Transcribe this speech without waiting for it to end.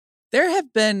There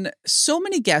have been so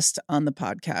many guests on the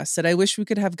podcast that I wish we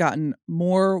could have gotten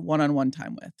more one-on-one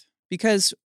time with.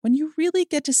 Because when you really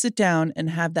get to sit down and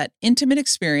have that intimate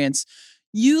experience,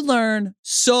 you learn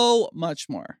so much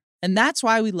more. And that's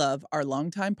why we love our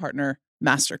longtime partner,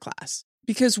 Masterclass.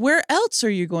 Because where else are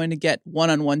you going to get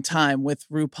one-on-one time with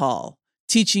RuPaul,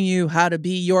 teaching you how to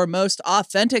be your most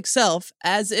authentic self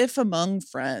as if among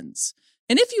friends?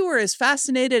 And if you were as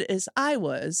fascinated as I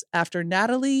was after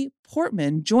Natalie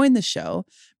Portman joined the show,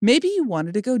 maybe you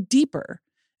wanted to go deeper.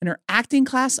 And her acting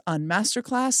class on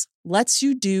Masterclass lets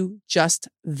you do just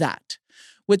that.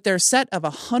 With their set of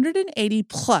 180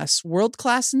 plus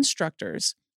world-class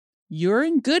instructors, you're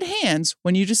in good hands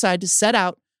when you decide to set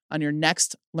out on your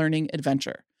next learning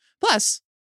adventure. Plus,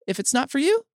 if it's not for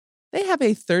you, they have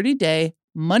a 30-day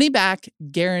money-back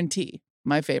guarantee,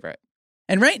 my favorite.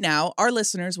 And right now, our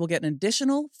listeners will get an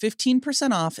additional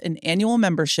 15% off an annual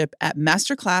membership at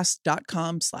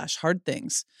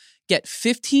masterclass.com/hardthings. Get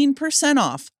 15%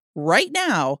 off right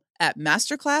now at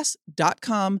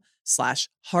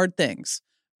masterclass.com/hardthings.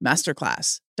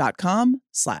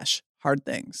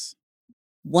 Masterclass.com/hardthings.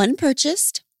 One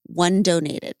purchased, one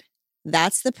donated.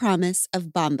 That's the promise of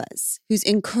Bombas, whose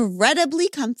incredibly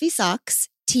comfy socks,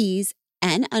 tees,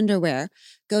 and underwear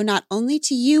go not only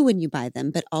to you when you buy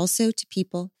them, but also to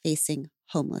people facing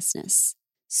homelessness.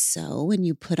 So when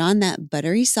you put on that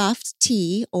buttery soft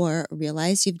tee or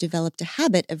realize you've developed a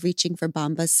habit of reaching for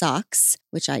Bombas socks,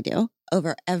 which I do,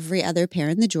 over every other pair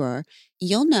in the drawer,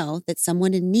 you'll know that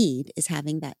someone in need is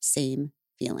having that same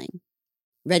feeling.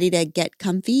 Ready to get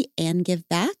comfy and give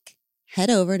back? Head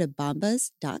over to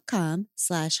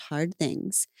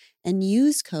bombas.com/hardthings and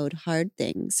use code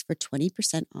HARDTHINGS for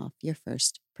 20% off your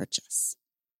first purchase.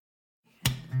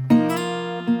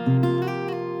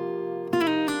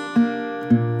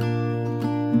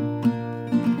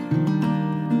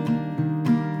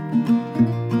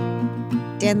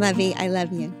 Dan Levy, I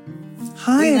love you.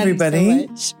 Hi, everybody.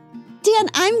 So Dan,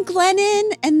 I'm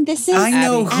Glennon, and this is I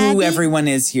know who Abby. everyone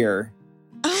is here.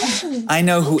 Oh. I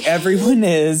know who everyone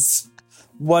is.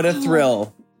 What a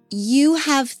thrill. You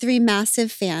have 3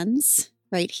 massive fans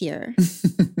right here.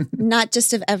 Not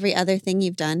just of every other thing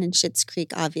you've done in Schitt's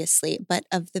Creek, obviously, but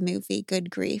of the movie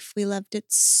Good Grief. We loved it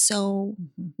so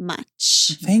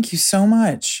much. Thank you so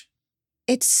much.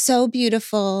 It's so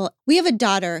beautiful. We have a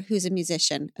daughter who's a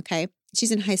musician, okay?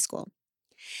 She's in high school.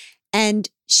 And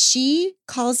she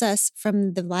calls us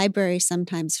from the library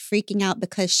sometimes freaking out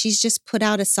because she's just put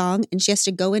out a song and she has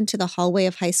to go into the hallway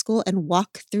of high school and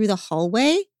walk through the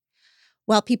hallway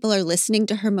while people are listening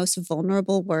to her most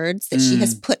vulnerable words that she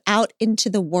has put out into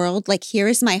the world. Like, here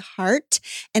is my heart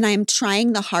and I am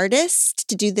trying the hardest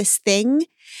to do this thing.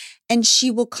 And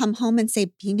she will come home and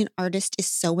say, being an artist is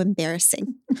so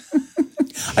embarrassing.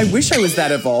 I wish I was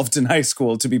that evolved in high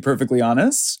school, to be perfectly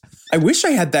honest. I wish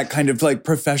I had that kind of like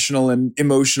professional and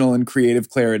emotional and creative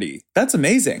clarity. That's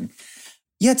amazing.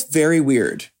 Yeah, it's very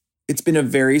weird. It's been a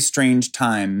very strange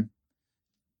time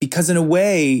because in a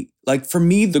way, like for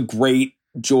me, the great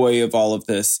joy of all of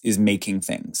this is making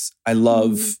things. I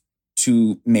love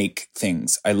to make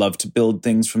things. I love to build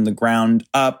things from the ground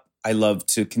up. I love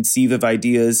to conceive of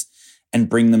ideas and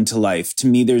bring them to life. To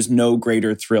me, there's no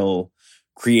greater thrill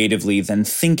creatively than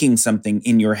thinking something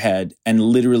in your head and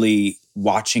literally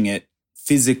watching it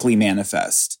physically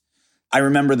manifest. I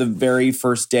remember the very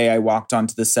first day I walked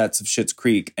onto the sets of Schitt's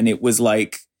Creek, and it was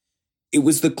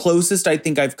the closest I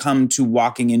think I've come to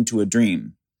walking into a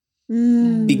dream.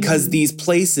 Because these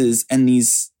places and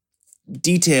these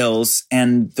details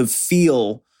and the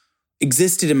feel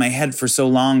existed in my head for so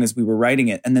long as we were writing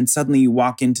it. And then suddenly you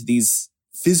walk into these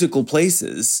physical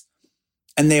places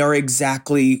and they are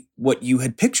exactly what you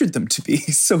had pictured them to be.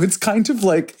 So it's kind of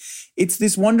like, it's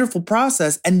this wonderful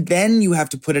process. And then you have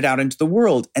to put it out into the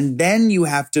world. And then you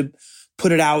have to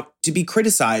put it out to be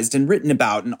criticized and written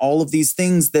about and all of these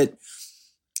things that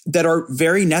are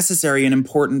very necessary and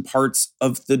important parts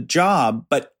of the job,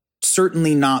 but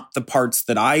certainly not the parts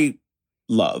that I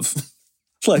love.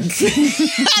 Like,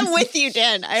 I'm with you,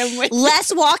 Dan. I am with you.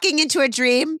 Less walking into a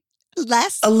dream.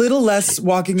 A little less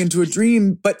walking into a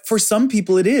dream, but for some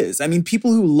people it is. I mean,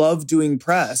 people who love doing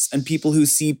press and people who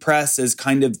see press as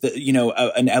kind of the,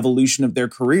 an evolution of their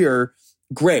career,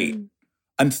 great.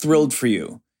 I'm thrilled for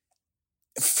you.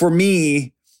 For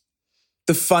me,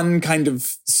 the fun kind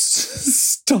of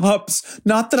stops.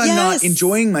 Not that I'm not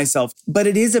enjoying myself, but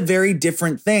it is a very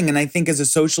different thing. And I think as a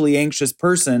socially anxious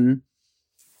person,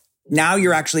 now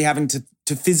you're actually having to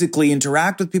physically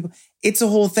interact with people. It's a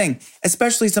whole thing,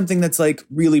 especially something that's like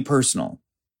really personal,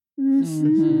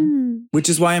 which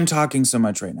is why I'm talking so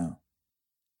much right now.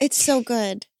 It's so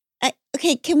good.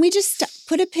 Okay, can we just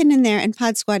put a pin in there and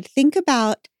Pod Squad, think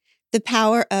about the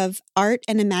power of art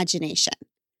and imagination.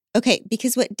 Okay,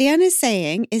 because what Dan is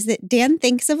saying is that Dan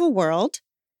thinks of a world,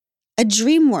 a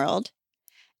dream world,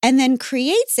 and then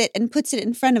creates it and puts it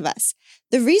in front of us.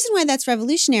 The reason why that's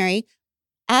revolutionary,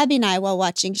 Abby and I, while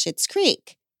watching Schitt's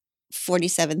Creek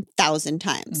 47,000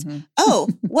 times. Mm-hmm. Oh,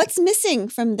 what's missing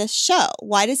from this show?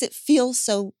 Why does it feel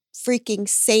so freaking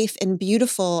safe and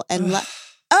beautiful? And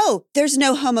oh, there's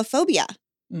no homophobia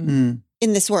in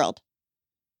this world.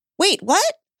 Wait,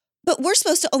 what? But we're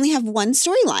supposed to only have one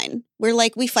storyline. We're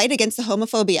like, we fight against the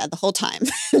homophobia the whole time.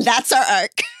 That's our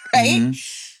arc, right? Mm-hmm.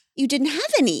 You didn't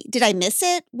have any. Did I miss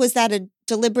it? Was that a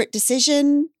deliberate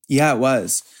decision? Yeah, it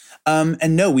was.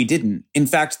 And no, we didn't. In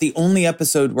fact, the only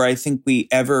episode where I think we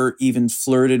ever even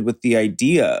flirted with the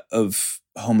idea of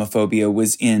homophobia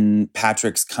was in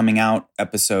Patrick's coming out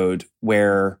episode,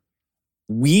 where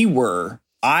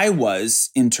I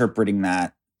was interpreting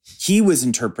that. He was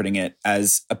interpreting it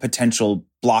as a potential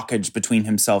blockage between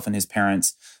himself and his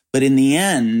parents. But in the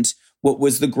end, what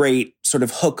was the great sort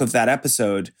of hook of that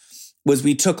episode was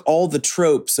we took all the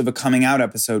tropes of a coming out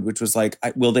episode, which was like,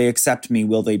 will they accept me?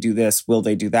 Will they do this? Will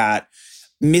they do that?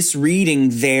 Misreading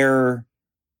their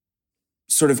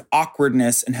sort of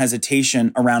awkwardness and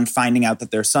hesitation around finding out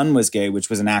that their son was gay, which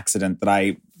was an accident that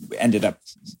I ended up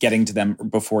getting to them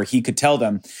before he could tell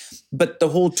them. But the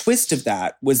whole twist of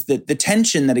that was that the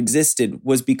tension that existed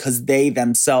was because they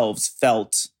themselves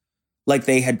felt like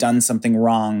they had done something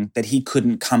wrong, that he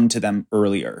couldn't come to them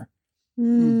earlier.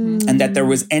 Mm. And that there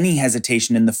was any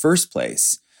hesitation in the first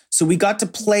place. So we got to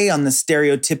play on the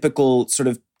stereotypical sort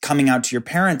of coming out to your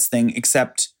parents thing,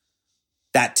 except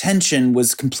that tension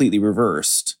was completely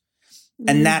reversed.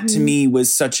 And that to me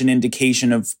was such an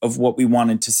indication of what we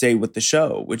wanted to say with the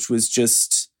show, which was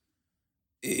just,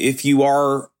 if you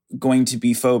are going to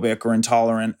be phobic or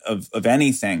intolerant of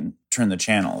anything, turn the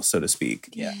channel, so to speak.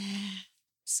 Yeah.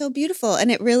 So beautiful. And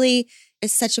it really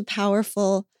is such a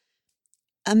powerful,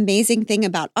 amazing thing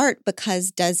about art,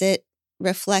 because does it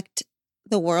reflect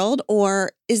the world,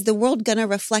 or is the world going to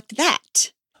reflect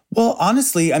that? Well,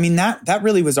 honestly, I mean, that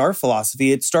really was our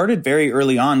philosophy. It started very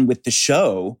early on with the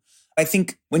show. I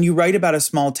think when you write about a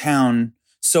small town,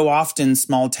 so often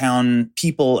small town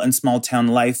people and small town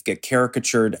life get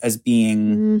caricatured as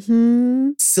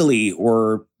being silly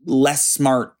or less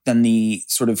smart than the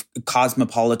sort of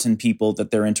cosmopolitan people that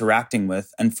they're interacting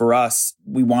with. And for us,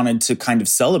 we wanted to kind of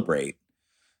celebrate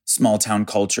small town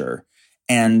culture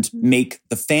and make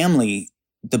the family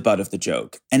the butt of the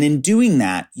joke. And in doing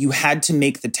that, you had to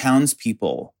make the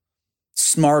townspeople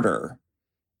smarter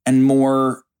and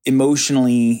more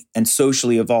emotionally and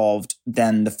socially evolved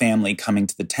than the family coming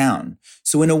to the town.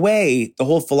 So in a way, the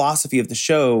whole philosophy of the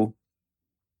show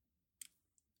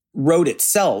wrote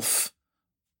itself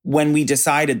when we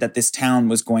decided that this town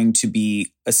was going to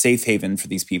be a safe haven for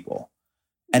these people.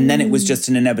 And then it was just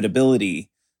an inevitability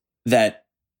that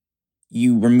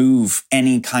you remove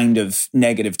any kind of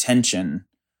negative tension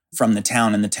from the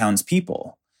town and the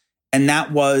townspeople. And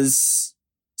that was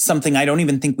something I don't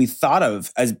even think we thought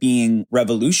of as being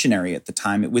revolutionary at the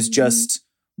time. It was just,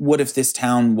 what if this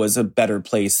town was a better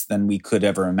place than we could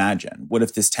ever imagine? What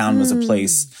if this town was a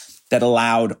place that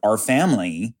allowed our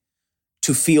family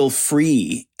to feel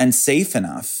free and safe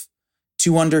enough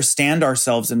to understand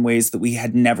ourselves in ways that we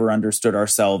had never understood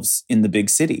ourselves in the big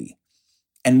city?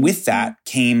 And with that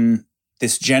came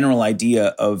this general idea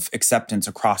of acceptance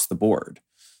across the board.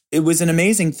 It was an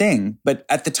amazing thing, but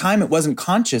at the time it wasn't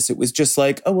conscious. It was just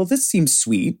like, oh, well, this seems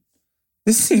sweet.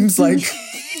 This seems like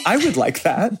I would like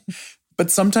that. But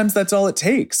sometimes that's all it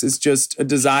takes, is just a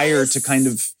desire to kind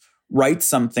of write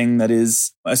something that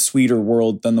is a sweeter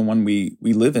world than the one we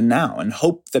live in now, and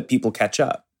hope that people catch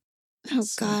up. Oh,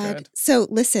 So God. good. So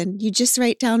listen, you just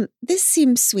write down, this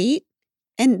seems sweet.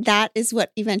 And that is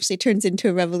what eventually turns into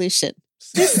a revolution.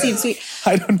 This seems sweet.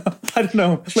 I don't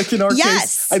know. Like in our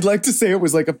Yes. case, I'd like to say it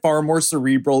was like a far more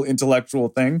cerebral, intellectual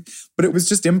thing, but it was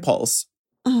just impulse.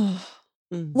 Oh.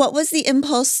 What was the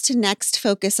impulse to next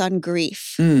focus on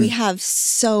grief? We have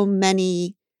so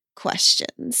many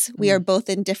questions. We are both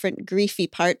in different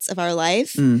griefy parts of our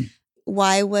life.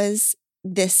 Why was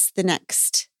this the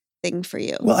next thing for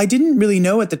you? Well, I didn't really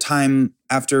know at the time,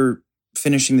 after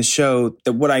finishing the show,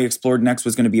 that what I explored next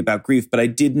was going to be about grief, but I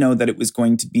did know that it was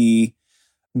going to be,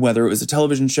 whether it was a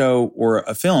television show or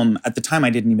a film. At the time, I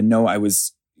didn't even know I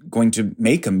was going to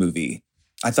make a movie.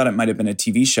 I thought it might have been a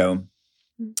TV show,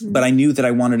 but I knew that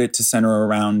I wanted it to center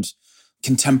around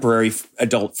contemporary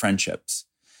adult friendships,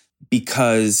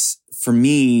 because for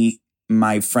me,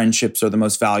 my friendships are the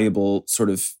most valuable sort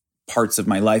of parts of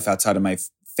my life outside of my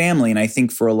family. And I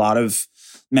think for a lot of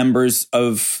members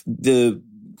of the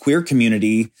queer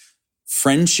community,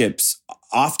 friendships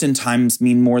oftentimes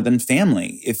mean more than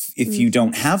family if you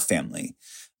don't have family.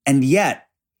 And yet,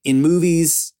 in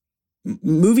movies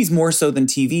more so than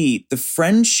TV, the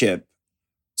friendship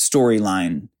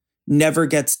storyline never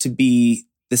gets to be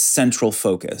the central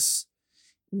focus.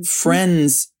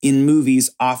 Friends in movies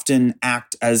often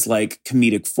act as like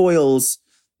comedic foils.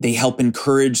 They help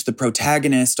encourage the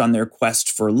protagonist on their quest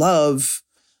for love.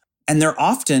 And they're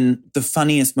often the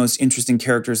funniest, most interesting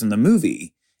characters in the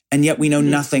movie. And yet we know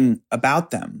nothing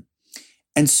about them.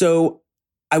 And so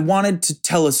I wanted to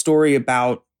tell a story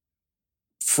about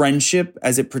friendship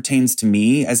as it pertains to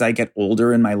me as I get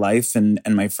older in my life and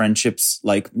my friendships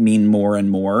like mean more and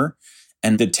more.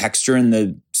 And the texture and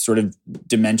the sort of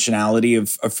dimensionality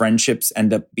of friendships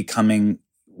end up becoming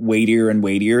weightier and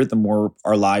weightier the more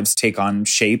our lives take on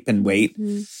shape and weight.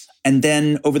 And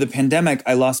then over the pandemic,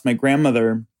 I lost my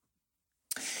grandmother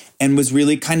and was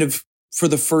really kind of, for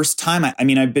the first time, I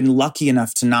mean, I've been lucky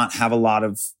enough to not have a lot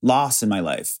of loss in my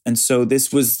life. And so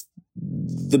this was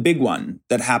the big one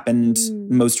that happened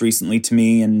most recently to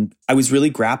me. And I was really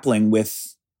grappling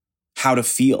with how to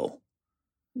feel.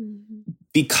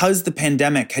 Because the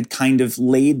pandemic had kind of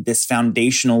laid this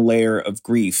foundational layer of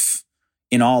grief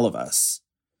in all of us,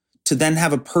 to then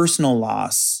have a personal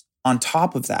loss on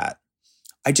top of that,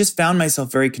 I just found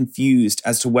myself very confused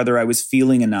as to whether I was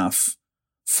feeling enough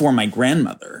for my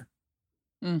grandmother.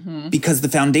 Because the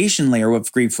foundation layer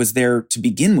of grief was there to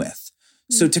begin with.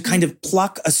 So to kind of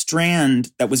pluck a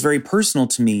strand that was very personal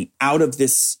to me out of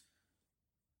this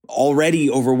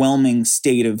already overwhelming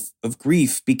state of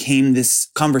grief became this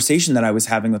conversation that I was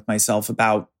having with myself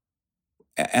about,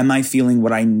 am I feeling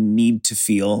what I need to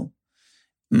feel?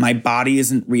 My body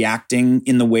isn't reacting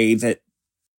in the way that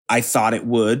I thought it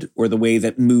would, or the way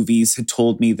that movies had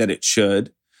told me that it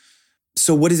should.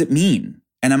 So what does it mean?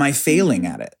 And am I failing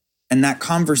at it? And that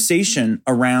conversation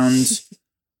around,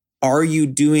 are you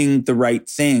doing the right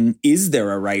thing? Is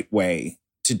there a right way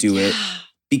to do it?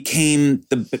 Became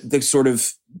the sort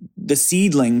of the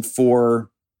seedling for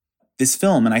this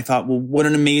film. And I thought, well, what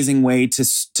an amazing way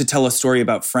to tell a story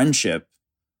about friendship,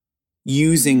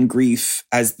 using grief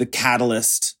as the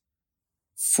catalyst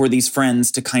for these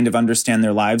friends to kind of understand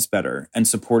their lives better and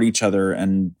support each other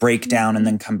and break down and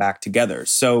then come back together.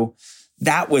 So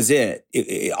that was it.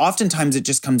 Oftentimes it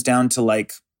just comes down to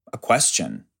like a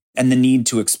question and the need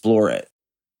to explore it.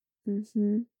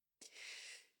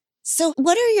 So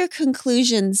what are your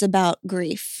conclusions about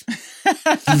grief?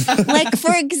 Like,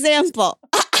 for example,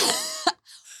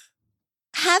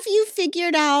 have you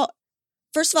figured out,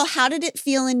 first of all, how did it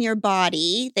feel in your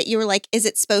body that you were like, is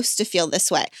it supposed to feel this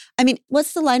way? I mean,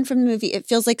 what's the line from the movie? It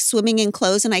feels like swimming in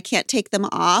clothes and I can't take them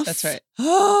off. That's right.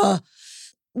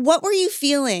 What were you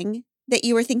feeling that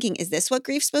you were thinking, is this what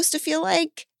grief's supposed to feel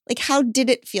like? Like, how did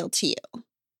it feel to you?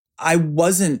 I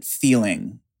wasn't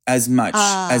feeling as much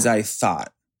as I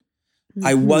thought.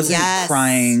 I wasn't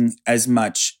crying as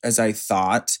much as I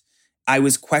thought. I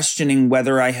was questioning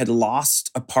whether I had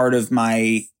lost a part of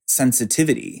my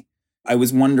sensitivity. I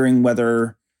was wondering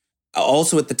whether,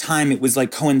 also at the time, it was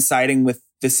like coinciding with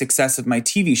the success of my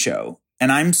TV show. And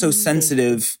I'm so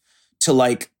sensitive to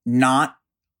like not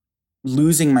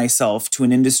losing myself to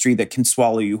an industry that can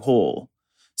swallow you whole.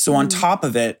 So on top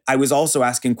of it, I was also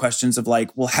asking questions of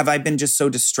like, well, have I been just so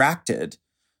distracted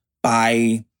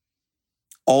by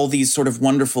all these sort of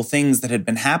wonderful things that had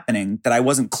been happening that I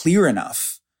wasn't clear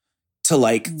enough to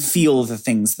like feel the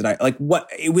things that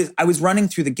I was running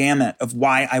through the gamut of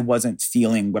why I wasn't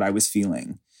feeling what I was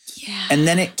feeling. Yeah. And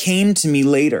then it came to me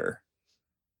later.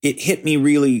 It hit me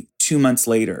really 2 months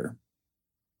later.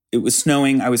 It was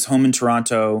snowing. I was home in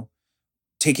Toronto,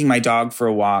 taking my dog for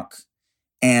a walk.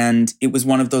 And it was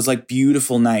one of those like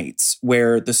beautiful nights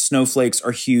where the snowflakes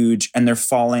are huge and they're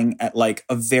falling at like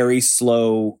a very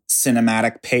slow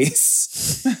cinematic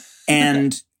pace.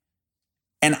 and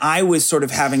I was sort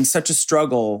of having such a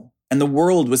struggle, and the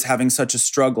world was having such a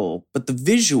struggle, but the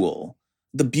visual,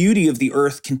 the beauty of the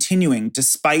earth continuing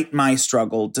despite my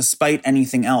struggle, despite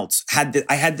anything else,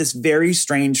 I had this very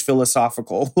strange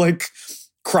philosophical like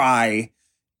cry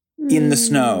in the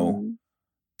snow,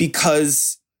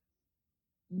 because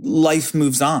life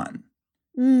moves on.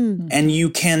 And you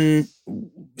can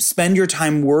spend your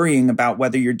time worrying about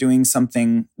whether you're doing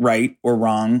something right or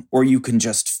wrong, or you can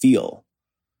just feel,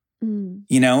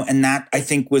 you know, and that I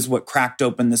think was what cracked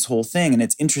open this whole thing. And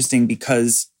it's interesting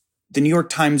because the New York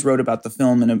Times wrote about the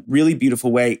film in a really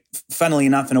beautiful way, funnily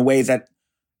enough, in a way that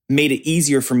made it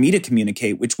easier for me to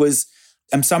communicate, which was,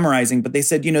 I'm summarizing, but they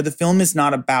said, you know, the film is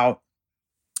not about,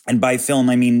 and by film,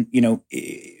 I mean, you know,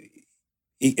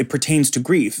 it pertains to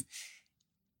grief.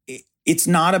 it's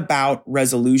not about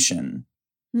resolution.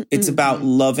 It's about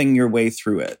loving your way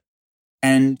through it.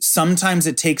 And sometimes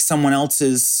it takes someone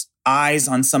else's eyes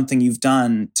on something you've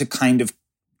done to kind of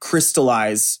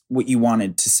crystallize what you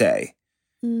wanted to say.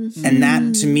 Mm-hmm. And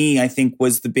that, to me, I think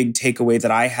was the big takeaway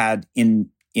that I had in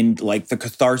like the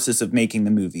catharsis of making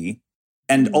the movie.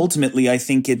 And ultimately, I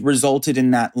think it resulted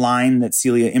in that line that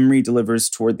Celia Imrie delivers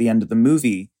toward the end of the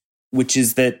movie, which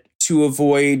is that to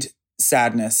avoid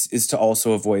sadness is to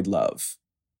also avoid love.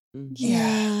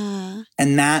 Yeah.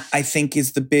 And that, I think,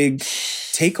 is the big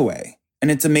takeaway. And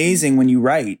it's amazing when you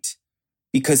write,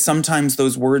 because sometimes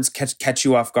those words catch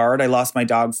you off guard. I lost my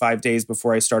dog 5 days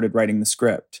before I started writing the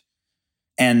script.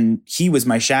 And he was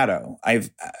my shadow.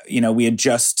 We had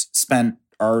just spent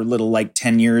our little like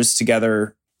 10 years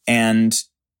together. And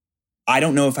I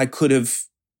don't know if I could have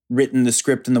written the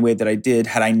script in the way that I did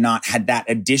had I not had that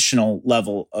additional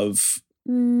level of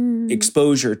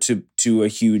exposure to a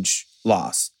huge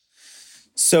loss.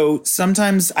 So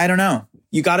sometimes, I don't know,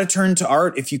 you got to turn to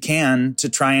art if you can to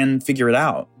try and figure it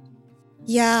out.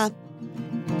 Yeah.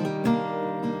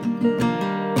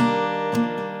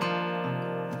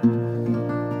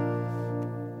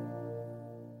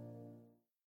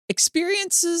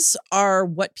 Experiences are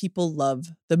what people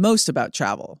love the most about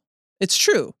travel. It's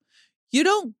true. You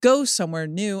don't go somewhere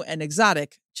new and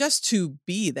exotic just to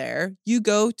be there. You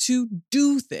go to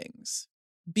do things,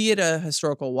 be it a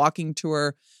historical walking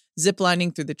tour,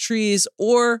 ziplining through the trees,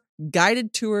 or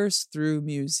guided tours through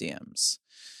museums.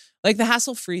 Like the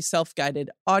hassle-free self-guided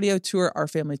audio tour our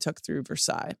family took through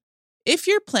Versailles. If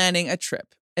you're planning a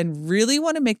trip and really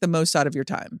want to make the most out of your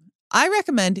time, I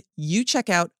recommend you check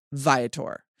out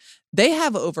Viator. They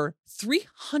have over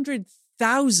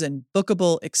 300,000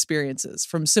 bookable experiences,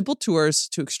 from simple tours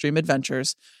to extreme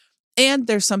adventures, and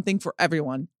there's something for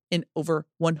everyone in over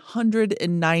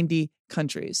 190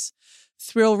 countries.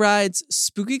 Thrill rides,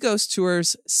 spooky ghost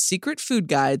tours, secret food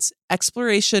guides,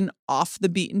 exploration off the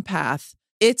beaten path.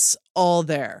 It's all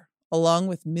there, along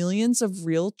with millions of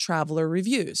real traveler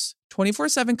reviews,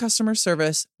 24/7 customer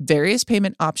service, various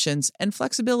payment options, and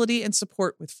flexibility and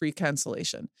support with free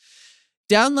cancellation.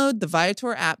 Download the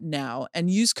Viator app now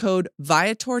and use code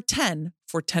Viator10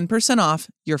 for 10% off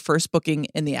your first booking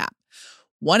in the app.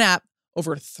 One app,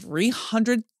 over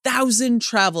 300,000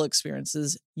 travel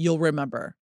experiences you'll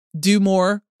remember. Do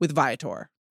more with Viator.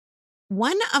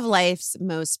 One of life's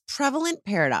most prevalent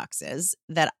paradoxes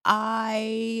that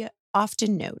I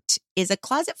often note is a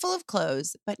closet full of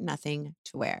clothes, but nothing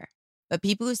to wear. But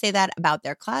people who say that about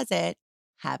their closet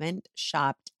haven't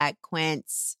shopped at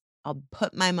Quince. I'll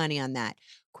put my money on that.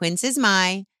 Quince is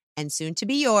my, and soon to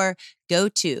be your,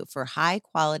 go-to for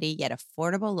high-quality yet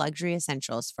affordable luxury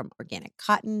essentials, from organic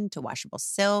cotton to washable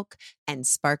silk and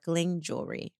sparkling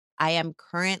jewelry. I am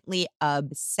currently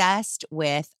obsessed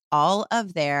with all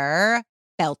of their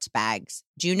belt bags.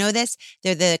 Do you know this?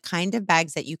 They're the kind of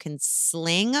bags that you can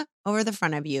sling over the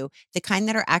front of you, the kind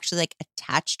that are actually like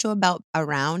attached to a belt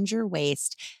around your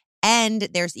waist. And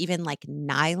there's even like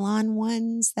nylon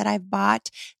ones that I've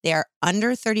bought. They are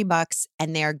under $30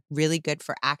 and they're really good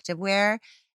for activewear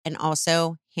and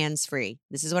also hands-free.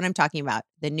 This is what I'm talking about.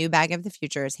 The new bag of the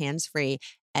future is hands-free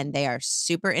and they are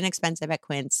super inexpensive at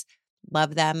Quince.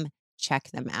 Love them. Check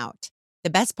them out.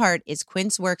 The best part is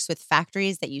Quince works with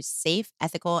factories that use safe,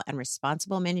 ethical, and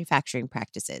responsible manufacturing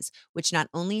practices, which not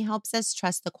only helps us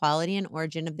trust the quality and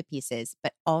origin of the pieces,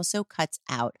 but also cuts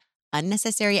out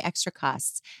unnecessary extra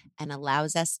costs and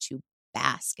allows us to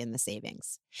bask in the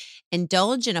savings.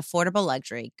 Indulge in affordable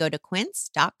luxury. Go to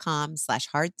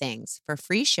quince.com/hardthings for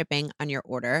free shipping on your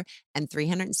order and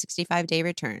 365-day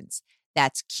returns.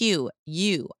 That's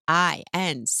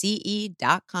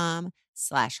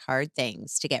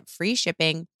QUINCE.com/hardthings to get free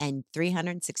shipping and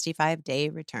 365-day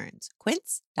returns.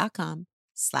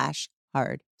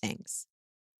 Quince.com/hardthings.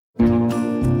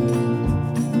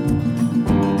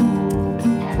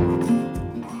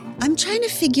 I'm trying to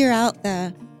figure out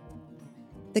the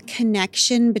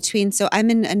connection between, so I'm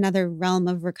in another realm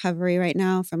of recovery right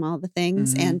now from all the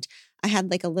things. Mm-hmm. And I had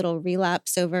like a little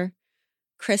relapse over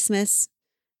Christmas.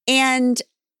 And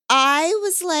I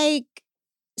was like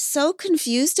so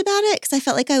confused about it because I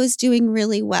felt like I was doing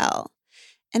really well.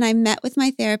 And I met with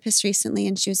my therapist recently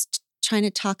and she was trying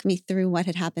to talk me through what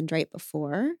had happened right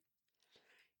before.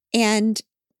 And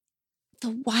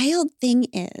the wild thing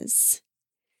is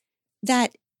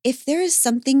that if there is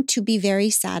something to be very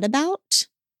sad about,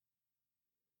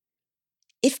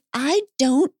 if I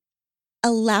don't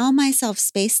allow myself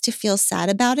space to feel sad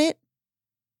about it,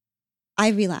 I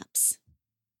relapse.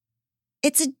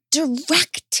 It's a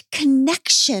direct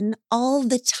connection all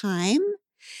the time.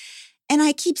 And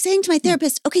I keep saying to my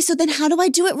therapist, okay, so then how do I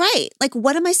do it right? Like,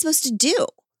 what am I supposed to do?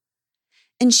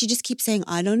 And she just keeps saying,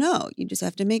 I don't know. You just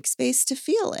have to make space to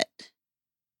feel it.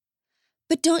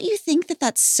 But don't you think that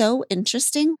that's so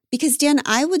interesting? Because Dan,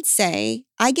 I would say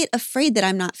I get afraid that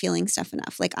I'm not feeling stuff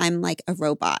enough. Like I'm like a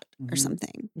robot or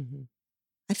something. Mm-hmm.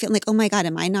 I feel like, oh my God,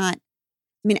 am I not?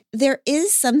 I mean, there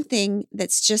is something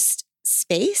that's just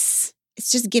space.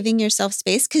 It's just giving yourself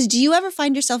space. Because do you ever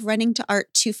find yourself running to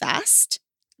art too fast?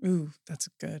 Ooh, that's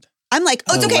good. I'm like,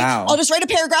 oh, it's okay. Wow. I'll just write a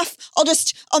paragraph.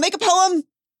 I'll make a poem.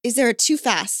 Is there a too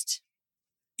fast?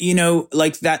 You know,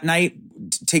 like that night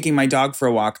taking my dog for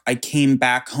a walk, I came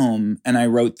back home and I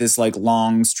wrote this like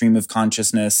long stream of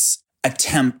consciousness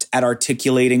attempt at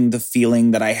articulating the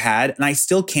feeling that I had. And I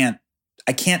still can't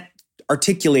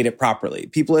articulate it properly.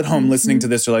 People at home listening to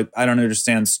this are like, I don't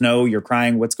understand. Snow, you're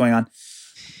crying. What's going on?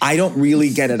 I don't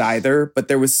really get it either, but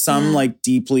there was some like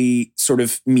deeply sort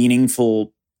of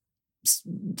meaningful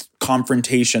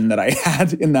confrontation that I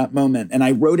had in that moment. And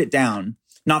I wrote it down,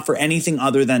 not for anything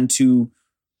other than to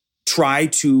try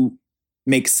to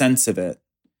make sense of it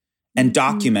and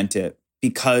document it.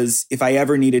 Because if I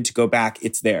ever needed to go back,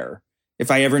 it's there.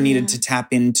 If I ever needed to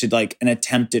tap into like an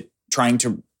attempt at trying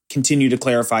to continue to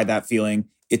clarify that feeling,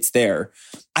 it's there.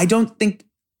 I don't think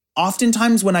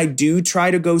oftentimes when I do try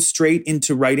to go straight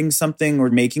into writing something or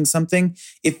making something,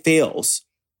 it fails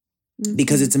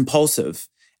because it's impulsive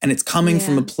and it's coming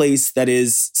from a place that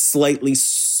is slightly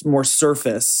more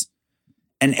surface.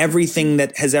 And everything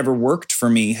that has ever worked for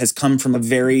me has come from a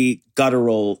very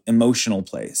guttural, emotional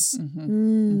place.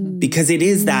 Because it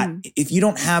is that if you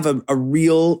don't have a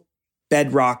real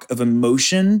bedrock of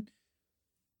emotion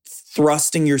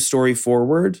thrusting your story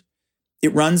forward,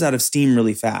 it runs out of steam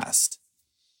really fast.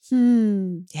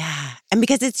 Yeah. And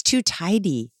because it's too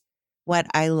tidy. What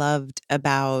I loved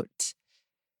about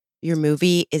your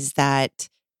movie is that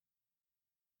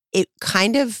it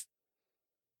kind of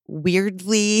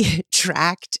weirdly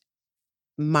tracked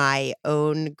my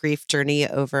own grief journey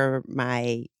over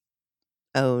my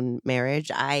own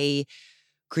marriage. I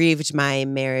grieved my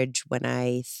marriage when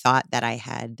I thought that I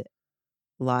had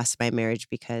lost my marriage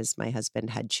because my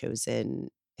husband had chosen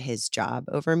his job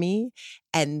over me.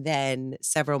 And then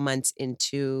several months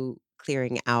into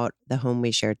clearing out the home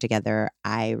we shared together,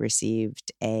 I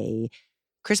received a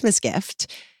Christmas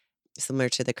gift similar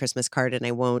to the Christmas card, and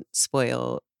I won't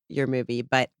spoil your movie,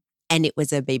 and it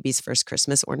was a baby's first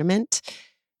Christmas ornament,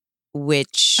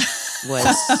 which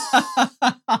was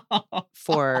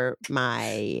for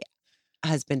my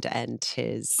husband and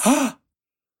his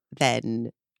then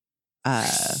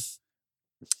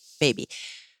baby.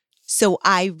 So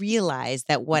I realized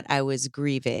that what I was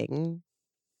grieving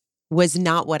was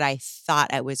not what I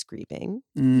thought I was grieving.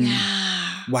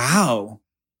 Yeah. Wow.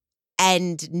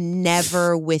 And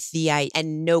never with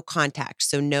and no contact.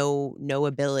 So no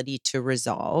ability to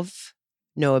resolve,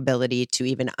 no ability to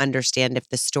even understand if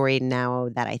the story now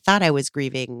that I thought I was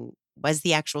grieving was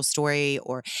the actual story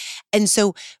and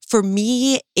so for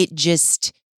me, it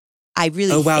just, I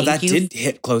really that did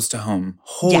hit close to home.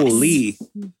 Holy.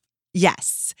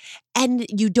 Yes. And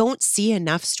you don't see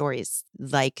enough stories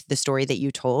like the story that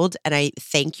you told. And I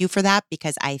thank you for that,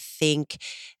 because I think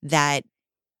that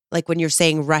like when you're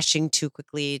saying rushing too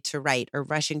quickly to write or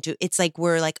it's like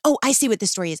we're like, oh, I see what this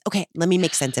story is. Okay, let me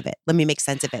make sense of it.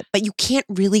 But you can't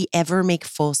really ever make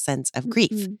full sense of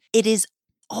grief. It is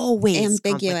always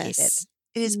ambiguous. Complicated.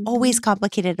 It is always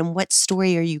complicated. And what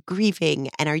story are you grieving?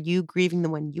 And are you grieving the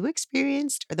one you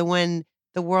experienced or the one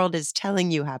the world is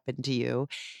telling you happened to you?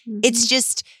 It's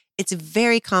just, it's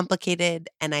very complicated.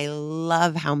 And I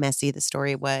love how messy the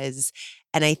story was.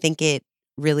 And I think it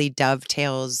really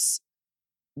dovetails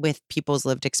with people's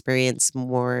lived experience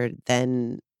more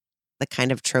than the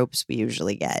kind of tropes we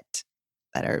usually get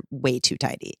that are way too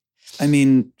tidy. I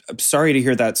mean, I'm sorry to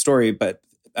hear that story, but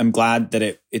I'm glad that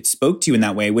it spoke to you in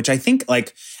that way, which I think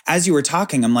like, as you were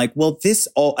talking, I'm like, well,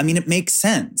 it makes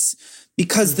sense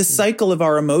because the cycle of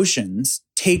our emotions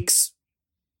takes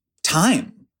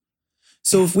time.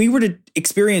 So if we were to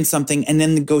experience something and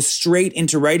then go straight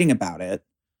into writing about it,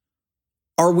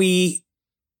 are we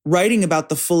writing about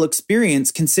the full experience,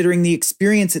 considering the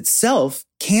experience itself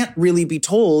can't really be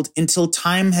told until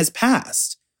time has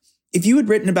passed? If you had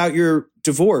written about your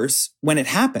divorce when it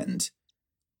happened,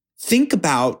 think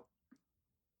about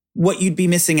what you'd be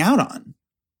missing out on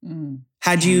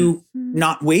had you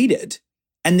not waited.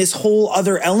 And this whole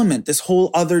other element, this whole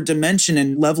other dimension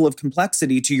and level of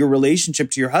complexity to your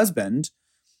relationship to your husband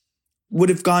would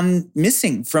have gone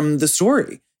missing from the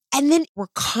story. And then we're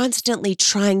constantly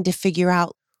trying to figure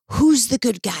out who's the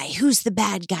good guy? Who's the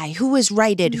bad guy? Who was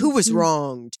righted? Who was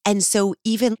wronged? And so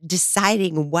even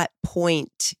deciding what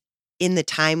point in the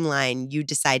timeline you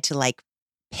decide to like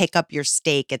pick up your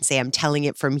stake and say, I'm telling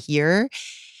it from here,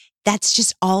 that's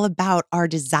just all about our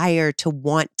desire to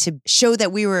want to show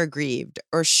that we were aggrieved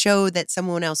or show that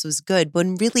someone else was good,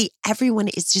 when really everyone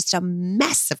is just a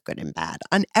mess of good and bad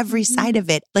on every side of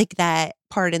it. Like that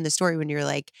part in the story when you're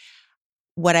like,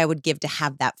 what I would give to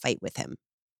have that fight with him.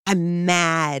 I'm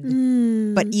mad,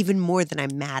 but even more than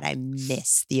I'm mad, I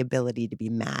miss the ability to be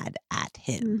mad at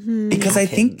him. Because I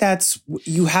think that's,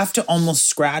 you have to almost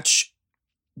scratch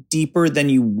deeper than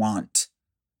you want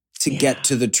to get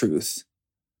to the truth.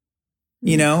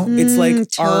 You know, it's like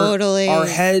totally. our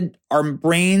head, our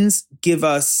brains give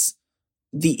us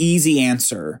the easy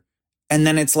answer. And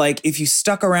then it's like, if you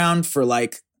stuck around for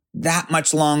like that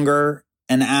much longer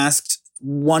and asked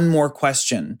one more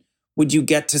question, would you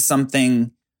get to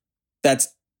something that's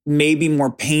maybe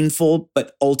more painful,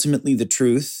 but ultimately the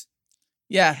truth?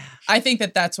 Yeah. I think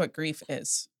that that's what grief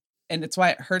is. And it's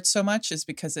why it hurts so much, is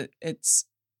because it's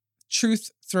truth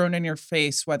thrown in your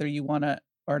face, whether you want to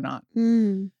or not.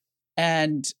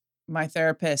 And my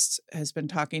therapist has been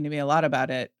talking to me a lot about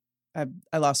it.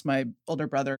 I lost my older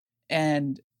brother,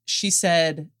 and she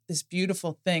said this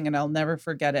beautiful thing, and I'll never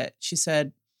forget it. She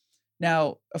said,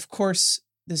 now, of course,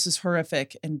 this is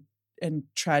horrific and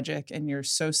tragic, and you're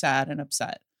so sad and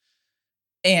upset.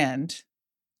 And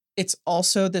it's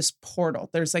also this portal.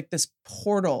 There's like this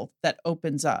portal that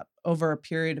opens up over a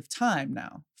period of time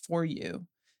now for you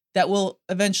that will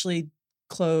eventually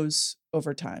close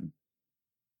over time.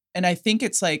 And I think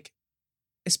it's like,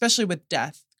 especially with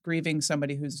death, grieving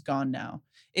somebody who's gone now,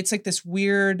 it's like this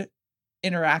weird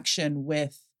interaction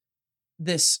with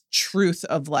this truth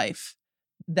of life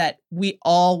that we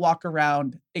all walk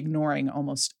around ignoring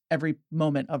almost every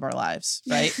moment of our lives,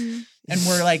 right? And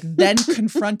we're like then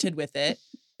confronted with it.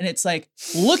 And it's like,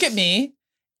 look at me.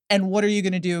 And what are you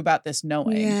going to do about this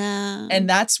knowing? Yeah. And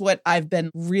that's what I've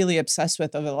been really obsessed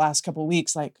with over the last couple of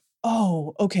weeks. Like,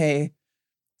 oh, okay.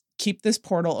 Keep this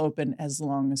portal open as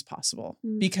long as possible,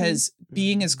 because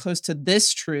being as close to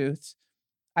this truth,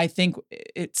 I think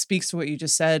it speaks to what you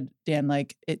just said, Dan.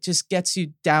 Like, it just gets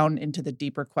you down into the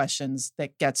deeper questions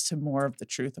that gets to more of the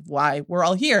truth of why we're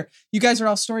all here. You guys are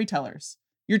all storytellers.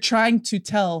 You're trying to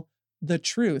tell the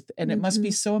truth. And it must be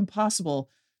so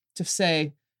impossible to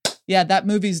say, yeah, that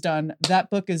movie's done. That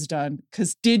book is done.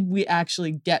 Because did we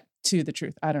actually get to the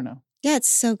truth? I don't know. Yeah, it's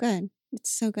so good.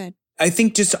 It's so good. I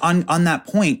think just on that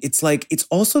point, it's like, it's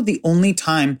also the only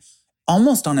time,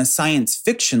 almost on a science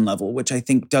fiction level, which I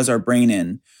think does our brain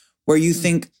in, where you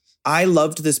think, I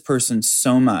loved this person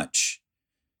so much.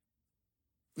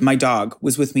 My dog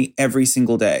was with me every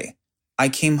single day. I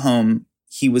came home,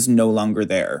 he was no longer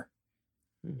there.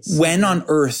 When on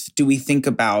earth do we think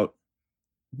about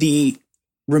the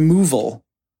removal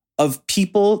of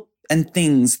people and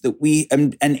things that we,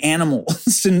 and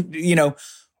animals, and, you know,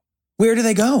 where do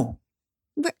they go?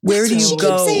 Where do you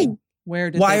go?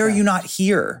 Why are you not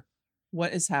here?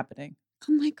 What is happening?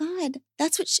 Oh my God.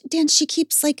 That's what, Dan, she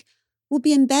keeps like, we'll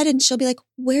be in bed and she'll be like,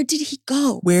 where did he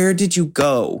go? Where did you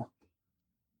go?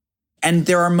 And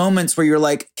there are moments where you're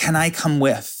like, can I come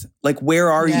with? Like,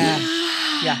 where are you?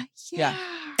 Yeah.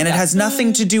 And it has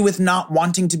nothing to do with not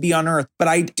wanting to be on Earth. But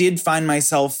I did find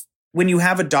myself, when you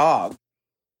have a dog,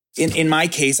 in my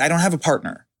case, I don't have a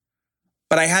partner,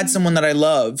 but I had someone that I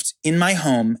loved in my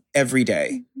home every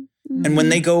day. And when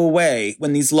they go away,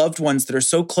 when these loved ones that are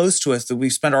so close to us that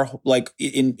we've spent our, like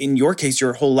in your case,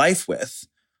 your whole life with,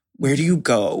 where do you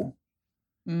go?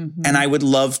 And I would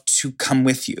love to come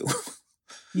with you.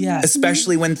 Yeah.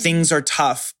 Especially when things are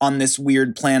tough on this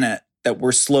weird planet that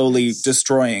we're slowly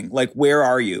destroying. Like, where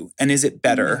are you? And is it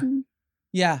better?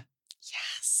 Yeah.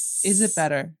 Yes. Is it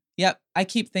better? Yep. I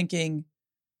keep thinking,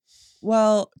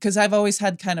 well, because I've always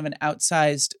had kind of an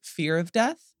outsized fear of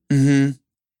death.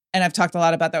 And I've talked a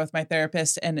lot about that with my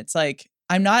therapist. And it's like,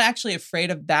 I'm not actually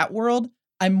afraid of that world.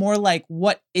 I'm more like,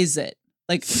 what is it?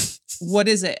 Like, what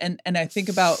is it? And I think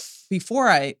about before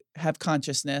I have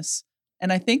consciousness,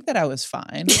 and I think that I was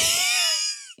fine.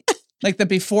 Like the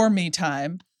before me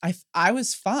time, I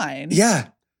was fine. Yeah.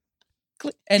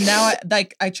 And now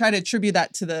I try to attribute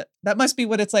that to that must be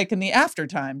what it's like in the after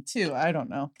time too. I don't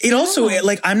know. It also,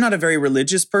 like, I'm not a very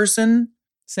religious person.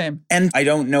 Same. And I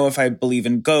don't know if I believe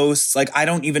in ghosts. Like, I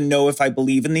don't even know if I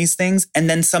believe in these things. And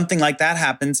then something like that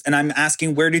happens and I'm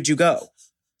asking, where did you go?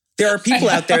 There are people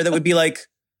out there that would be like,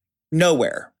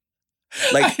 nowhere.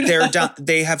 Like, they're done.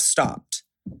 They have stopped.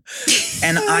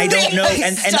 And I don't know.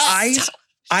 And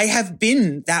I have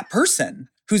been that person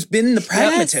who's been the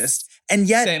pragmatist. And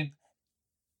yet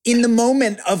in the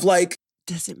moment of like,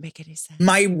 doesn't make any sense.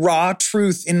 My raw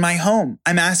truth in my home,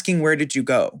 I'm asking, where did you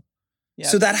go? Yep.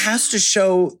 So that has to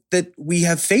show that we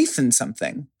have faith in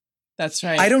something. That's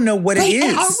right. I don't know what it is.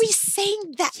 And are we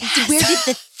saying that? Yes. Where did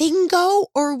the thing go?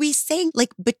 Or are we saying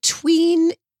like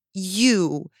between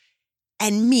you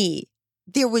and me,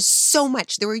 there was so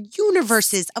much. There were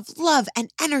universes of love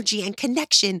and energy and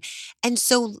connection. And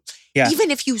so even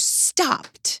if you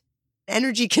stopped,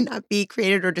 energy cannot be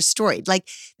created or destroyed. Like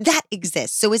that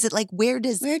exists. So is it like, where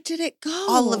did it go?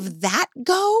 All of that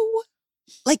go?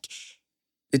 Like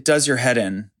it does your head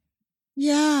in.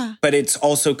 Yeah. But it's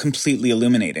also completely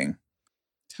illuminating.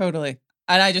 Totally.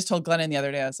 And I just told Glennon the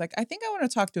other day, I was like, I think I want to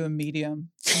talk to a medium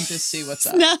and just see what's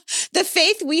up. No, the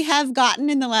faith we have gotten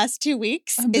in the last 2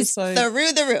 weeks is through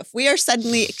the roof. We are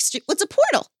suddenly extreme. What's a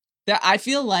portal? I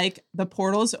feel like the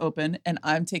portal is open and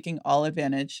I'm taking all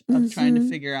advantage of trying to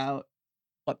figure out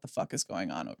what the fuck is going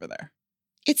on over there.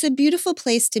 It's a beautiful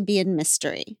place to be in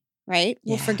mystery, right?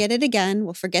 We'll forget it again.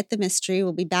 We'll forget the mystery.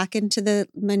 We'll be back into the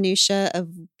minutia of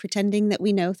pretending that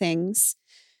we know things.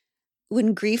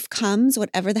 When grief comes,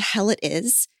 whatever the hell it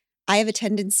is, I have a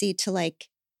tendency to like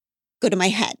go to my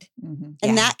head. Mm-hmm.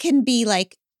 And that can be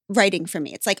like writing for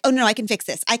me. It's like, oh no, I can fix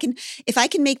this. If I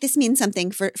can make this mean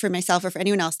something for myself or for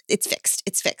anyone else, it's fixed.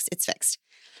 It's fixed. It's fixed.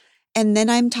 And then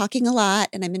I'm talking a lot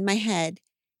and I'm in my head.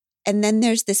 And then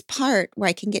there's this part where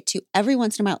I can get to every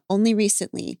once in a while, only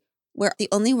recently, where the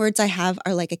only words I have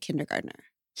are like a kindergartner.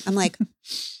 I'm like,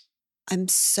 I'm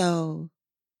so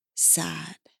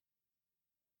sad.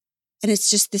 And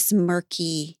it's just this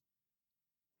murky.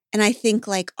 And I think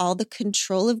like all the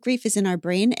control of grief is in our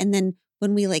brain. And then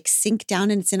when we like sink down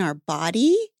and it's in our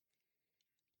body,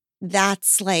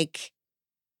 that's like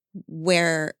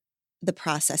where the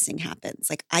processing happens.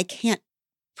 Like I can't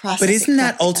process. But isn't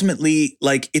that ultimately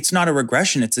like, it's not a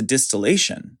regression, it's a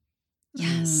distillation.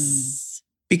 Yes.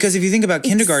 Because if you think about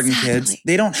kindergarten kids,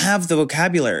 they don't have the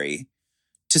vocabulary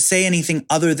to say anything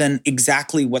other than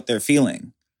exactly what they're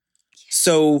feeling.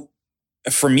 So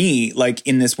for me, like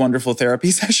in this wonderful therapy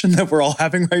session that we're all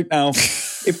having right now,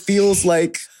 it feels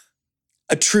like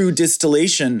a true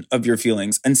distillation of your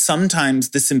feelings. And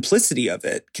sometimes the simplicity of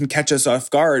it can catch us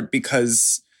off guard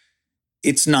because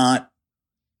it's not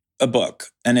a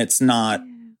book and it's not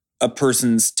a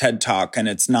person's TED Talk and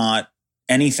it's not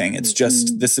anything. It's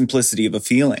just the simplicity of a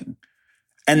feeling.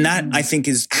 And that I think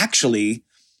is actually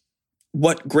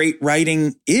what great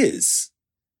writing is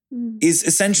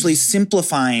essentially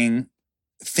simplifying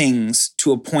things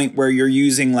to a point where you're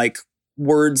using like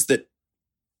words that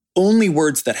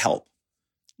help.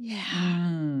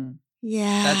 Yeah.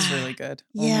 Yeah. That's really good.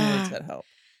 Yeah. Only words that help.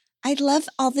 I love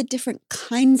all the different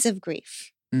kinds of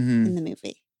grief in the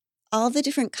movie. All the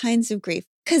different kinds of grief.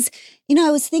 Because, you know,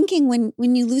 I was thinking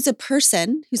when you lose a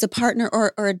person who's a partner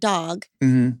or a dog,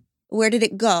 where did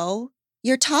it go?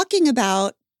 You're talking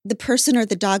about the person or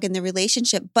the dog in the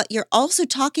relationship, but you're also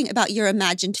talking about your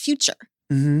imagined future.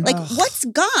 Like what's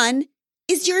gone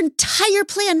is your entire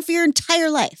plan for your entire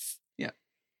life. Yeah.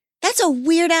 That's a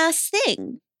weird ass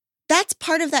thing. That's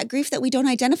part of that grief that we don't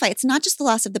identify. It's not just the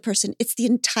loss of the person. It's the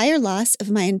entire loss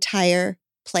of my entire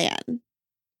plan.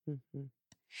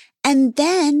 And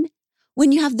then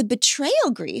when you have the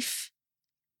betrayal grief,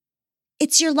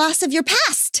 it's your loss of your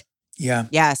past. Yeah.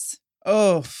 Yes.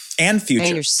 Oh. And future.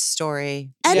 And your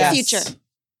story. And future.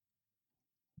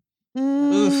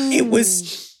 It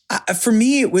was... for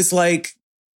me, it was like,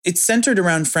 it's centered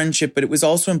around friendship, but it was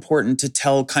also important to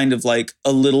tell kind of like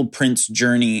a little prince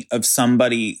journey of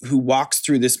somebody who walks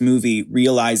through this movie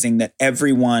realizing that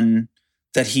everyone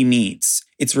that he meets,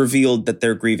 it's revealed that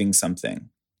they're grieving something,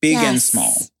 big and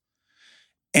small.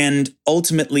 And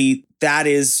ultimately, that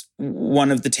is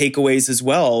one of the takeaways as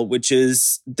well, which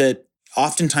is that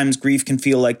oftentimes grief can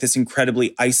feel like this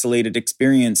incredibly isolated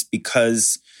experience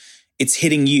because it's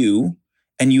hitting you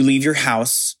and you leave your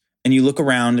house and you look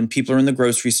around and people are in the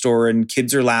grocery store and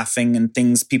kids are laughing and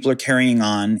people are carrying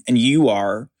on and you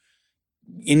are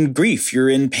in grief.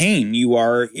 You're in pain. You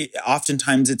are,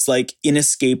 oftentimes it's like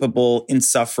inescapable,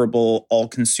 insufferable,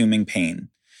 all-consuming pain.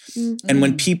 And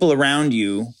when people around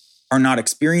you are not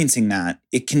experiencing that,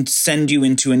 it can send you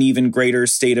into an even greater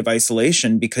state of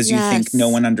isolation because you think no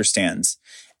one understands.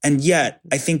 And yet,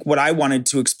 I think what I wanted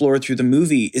to explore through the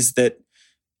movie is that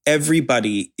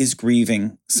everybody is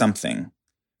grieving something.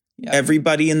 Yep.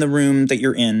 Everybody in the room that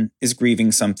you're in is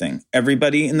grieving something.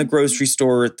 Everybody in the grocery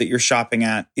store that you're shopping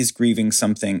at is grieving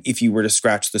something if you were to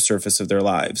scratch the surface of their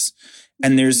lives.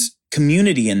 And there's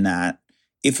community in that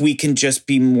if we can just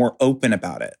be more open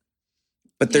about it.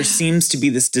 But there seems to be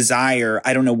this desire,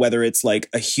 I don't know whether it's like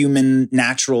a human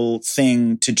natural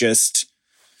thing to just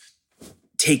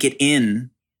take it in.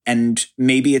 And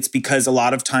maybe it's because a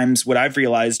lot of times what I've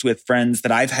realized with friends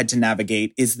that I've had to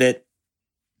navigate is that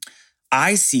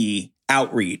I see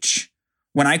outreach.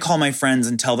 When I call my friends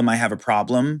and tell them I have a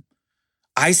problem,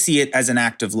 I see it as an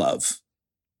act of love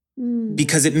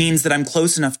because it means that I'm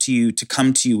close enough to you to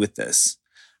come to you with this.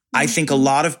 I think a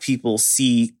lot of people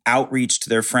see outreach to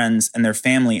their friends and their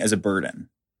family as a burden.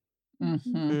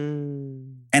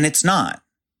 And it's not.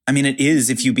 I mean, it is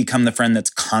if you become the friend that's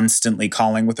constantly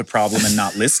calling with a problem and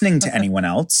not listening to anyone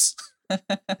else.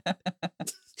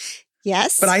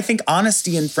 Yes. But I think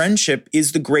honesty in friendship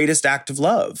is the greatest act of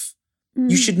love.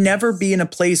 You should never be in a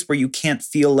place where you can't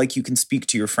feel like you can speak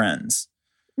to your friends.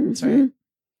 That's right.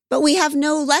 But we have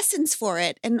no lessons for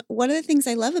it. And one of the things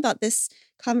I love about this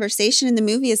conversation in the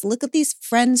movie is look at these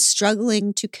friends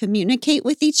struggling to communicate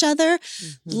with each other.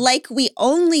 Like we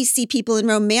only see people in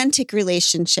romantic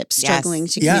relationships struggling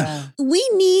to communicate. We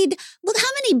need, look how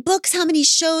many books, how many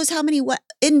shows, how many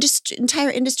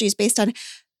entire industries based on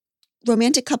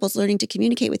romantic couples learning to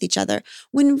communicate with each other,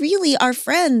 when really our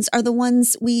friends are the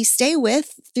ones we stay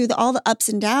with through all the ups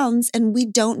and downs, and we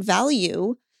don't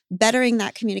value bettering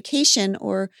that communication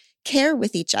or care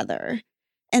with each other.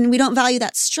 And we don't value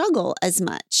that struggle as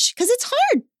much because it's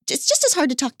hard. It's just as hard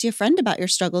to talk to your friend about your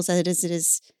struggles as it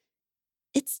is.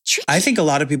 It's tricky. I think a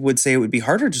lot of people would say it would be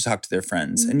harder to talk to their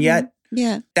friends. And yet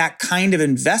that kind of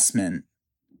investment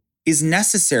is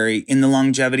necessary in the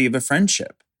longevity of a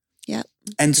friendship. Yeah.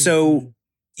 And so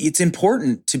it's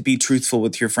important to be truthful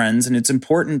with your friends, and it's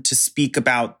important to speak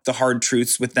about the hard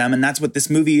truths with them. And that's what this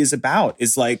movie is about,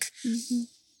 is like,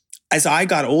 as I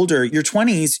got older, your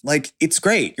 20s, like, it's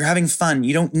great. You're having fun.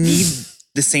 You don't need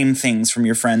the same things from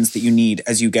your friends that you need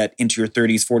as you get into your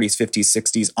 30s, 40s, 50s,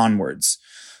 60s onwards.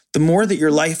 The more that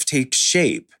your life takes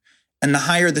shape and the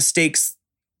higher the stakes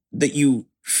that you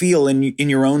feel in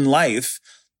your own life,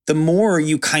 the more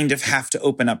you kind of have to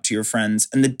open up to your friends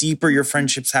and the deeper your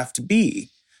friendships have to be.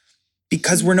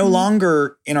 Because we're no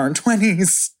longer in our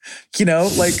 20s, you know,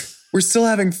 like we're still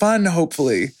having fun,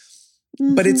 hopefully.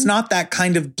 But it's not that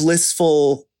kind of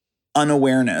blissful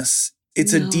unawareness.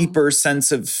 It's a deeper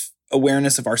sense of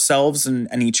awareness of ourselves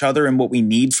and each other and what we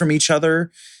need from each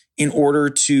other in order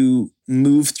to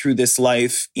move through this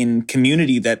life in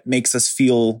community that makes us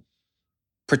feel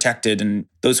protected. And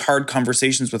those hard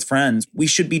conversations with friends, we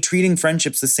should be treating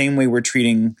friendships the same way we're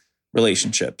treating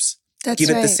relationships. Give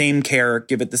it the same care,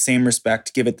 give it the same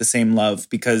respect, give it the same love,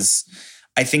 because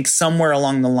I think somewhere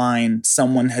along the line,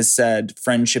 someone has said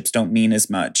friendships don't mean as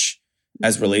much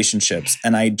as relationships.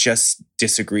 And I just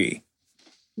disagree.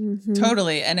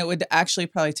 Totally. And it would actually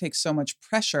probably take so much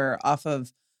pressure off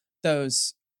of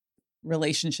those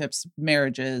relationships,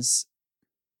 marriages.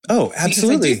 Oh,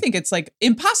 absolutely. Because I do think it's like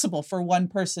impossible for one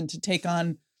person to take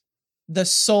on the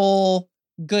soul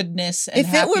goodness and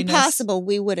happiness. If it were possible,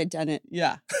 we would have done it.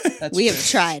 Yeah. That's we true. have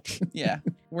tried. Yeah.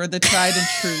 We're the tried and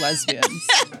true lesbians.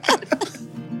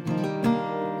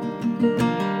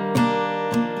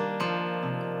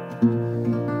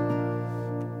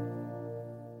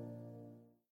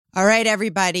 All right,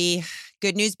 everybody.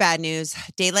 Good news, bad news.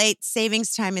 Daylight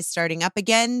savings time is starting up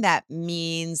again. That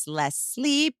means less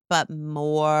sleep, but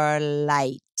more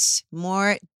light,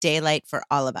 more daylight for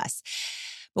all of us.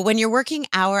 But when you're working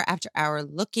hour after hour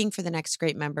looking for the next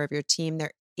great member of your team,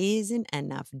 there isn't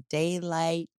enough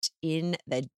daylight in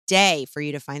the day for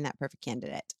you to find that perfect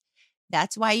candidate.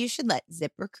 That's why you should let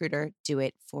ZipRecruiter do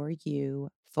it for you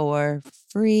for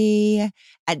free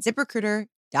at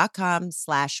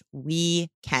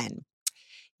ZipRecruiter.com/wecan.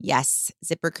 Yes,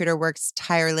 ZipRecruiter works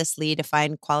tirelessly to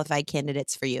find qualified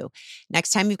candidates for you.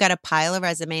 Next time you've got a pile of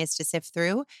resumes to sift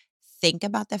through, think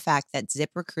about the fact that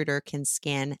ZipRecruiter can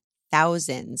scan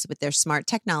thousands with their smart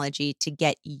technology to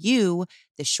get you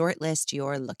the short list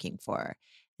you're looking for,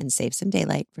 and save some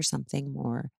daylight for something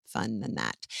more fun than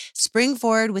that. Spring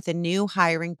forward with a new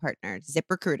hiring partner,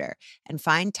 ZipRecruiter, and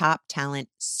find top talent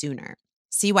sooner.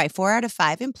 See why 4 out of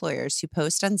 5 employers who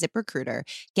post on ZipRecruiter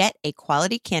get a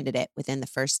quality candidate within the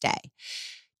first day.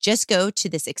 Just go to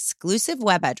this exclusive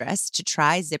web address to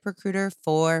try ZipRecruiter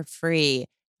for free.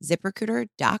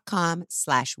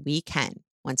 ZipRecruiter.com/wecan.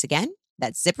 Once again,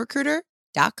 that's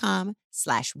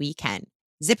ZipRecruiter.com/wecan.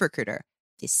 ZipRecruiter,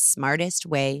 the smartest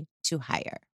way to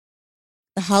hire.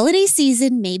 The holiday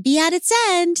season may be at its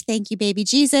end, thank you, baby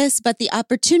Jesus, but the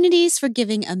opportunities for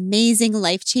giving amazing,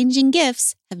 life-changing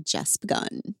gifts have just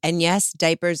begun. And yes,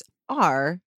 diapers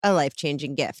are a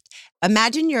life-changing gift.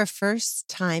 Imagine you're a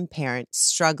first-time parent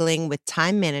struggling with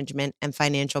time management and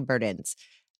financial burdens.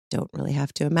 Don't really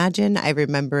have to imagine. I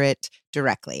remember it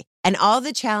directly. And all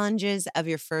the challenges of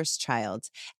your first child.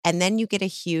 And then you get a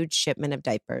huge shipment of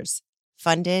diapers.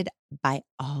 funded by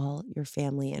all your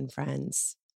family and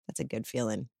friends. That's a good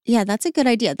feeling. Yeah, that's a good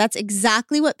idea. That's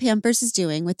exactly what Pampers is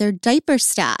doing with their diaper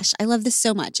stash. I love this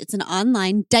so much. It's an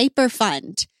online diaper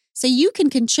fund. So you can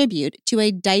contribute to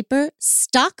a diaper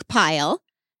stockpile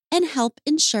and help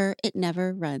ensure it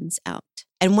never runs out.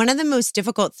 And one of the most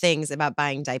difficult things about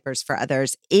buying diapers for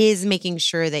others is making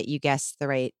sure that you guess the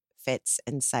right fits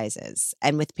and sizes.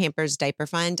 And with Pampers Diaper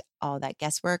Fund, all that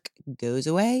guesswork goes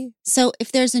away. So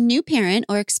if there's a new parent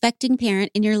or expecting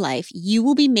parent in your life, you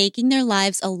will be making their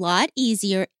lives a lot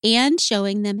easier and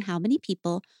showing them how many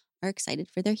people are excited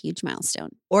for their huge milestone.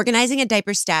 Organizing a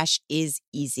diaper stash is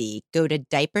easy. Go to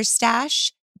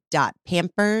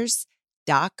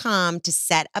diaperstash.pampers.com to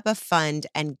set up a fund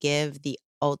and give the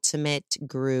ultimate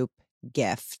group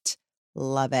gift.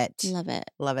 Love it. Love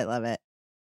it. Love it. Love it.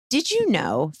 Did you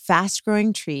know Fast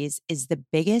Growing Trees is the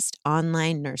biggest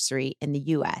online nursery in the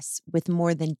U.S. with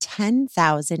more than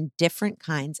 10,000 different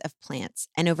kinds of plants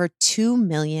and over 2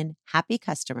 million happy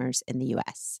customers in the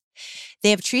U.S.?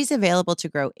 They have trees available to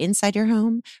grow inside your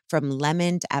home, from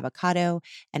lemon to avocado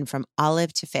and from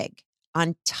olive to fig,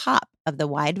 on top of the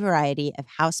wide variety of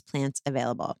houseplants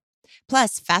available.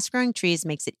 Plus, Fast Growing Trees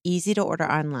makes it easy to order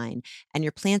online, and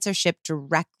your plants are shipped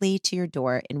directly to your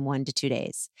door in 1 to 2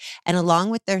 days. And along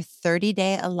with their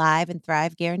 30-day Alive and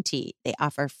Thrive guarantee, they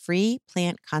offer free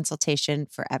plant consultation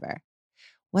forever.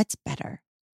 What's better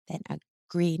than a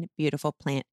green, beautiful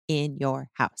plant in your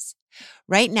house?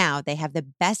 Right now, they have the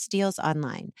best deals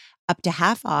online, up to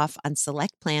half off on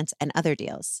select plants and other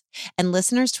deals. And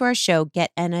listeners to our show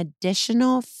get an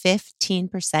additional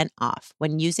 15% off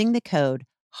when using the code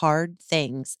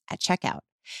HARDTHINGS at checkout.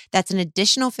 That's an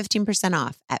additional 15%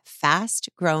 off at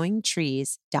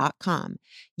fastgrowingtrees.com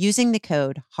using the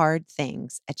code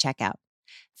HARDTHINGS at checkout.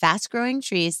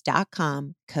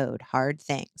 Fastgrowingtrees.com, code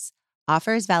HARDTHINGS.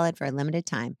 Offer is valid for a limited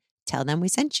time. Tell them we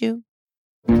sent you.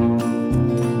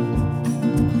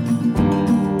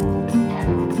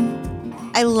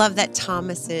 I love that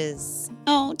Thomas's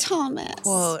Thomas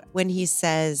quote when he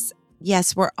says,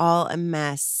 yes, we're all a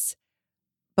mess,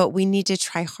 but we need to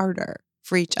try harder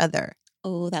for each other.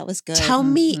 Oh, that was good. Tell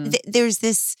me, there's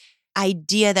this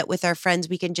idea that with our friends,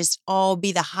 we can just all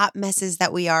be the hot messes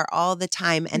that we are all the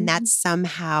time. And that's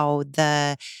somehow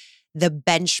the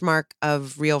benchmark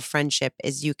of real friendship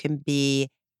is you can be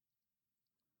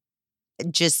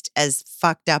just as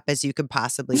fucked up as you could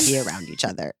possibly be around each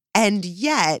other. And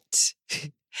yet,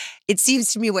 it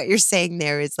seems to me what you're saying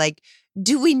there is like,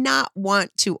 do we not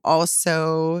want to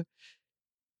also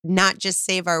not just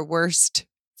save our worst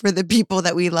for the people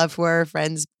that we love who are our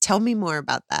friends? Tell me more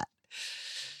about that.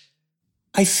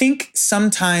 I think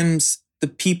sometimes the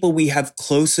people we have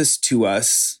closest to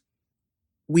us,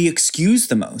 we excuse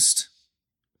the most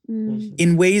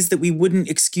in ways that we wouldn't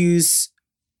excuse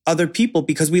other people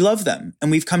because we love them. And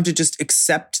we've come to just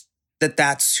accept that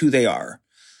that's who they are.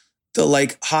 The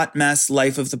like hot mess,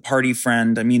 life of the party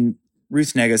friend. I mean,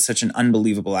 Ruth Negga is such an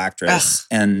unbelievable actress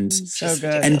and So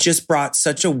good. and just brought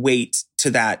such a weight to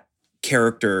that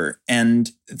character.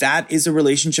 And that is a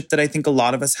relationship that I think a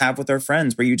lot of us have with our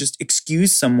friends, where you just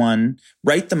excuse someone,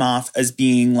 write them off as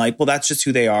being like, well, that's just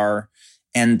who they are.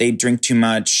 And they drink too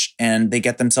much and they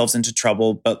get themselves into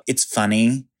trouble, but it's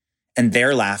funny and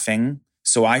they're laughing,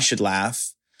 so I should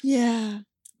laugh. Yeah.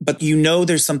 But you know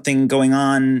there's something going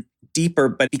on deeper,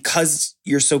 but because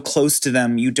you're so close to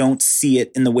them, you don't see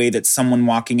it in the way that someone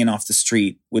walking in off the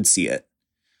street would see it.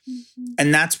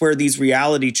 And that's where these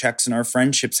reality checks in our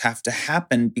friendships have to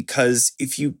happen, because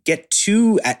if you get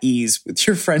too at ease with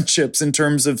your friendships in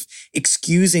terms of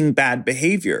excusing bad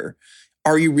behavior,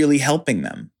 are you really helping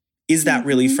them? Is that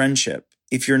really friendship?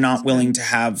 If you're not willing to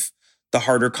have the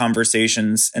harder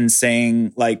conversations and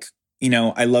saying like, you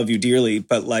know, I love you dearly,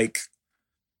 but like,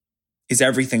 is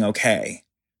everything okay?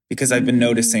 Because I've been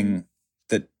noticing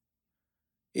that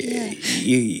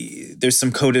there's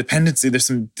some codependency,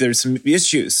 there's some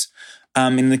issues.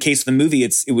 In the case of the movie,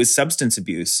 it was substance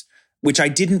abuse, which I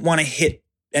didn't want to hit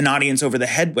an audience over the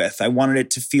head with. I wanted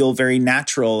it to feel very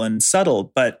natural and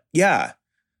subtle. But yeah,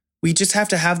 we just have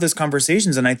to have those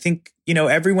conversations. And I think, you know,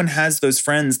 everyone has those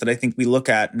friends that I think we look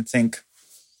at and think,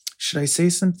 should I say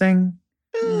something?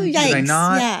 Ooh, Should I yikes.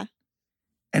 not? Yeah.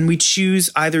 And we choose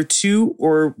either to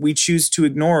or we choose to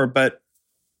ignore. But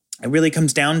it really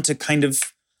comes down to kind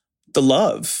of the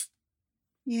love.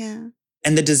 Yeah.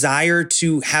 And the desire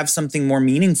to have something more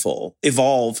meaningful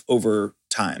evolve over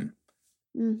time.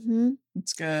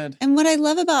 That's good. And what I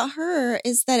love about her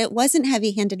is that it wasn't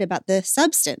heavy-handed about the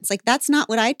substance. Like, that's not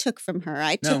what I took from her.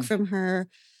 I took from her,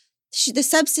 the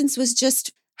substance was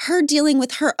just her dealing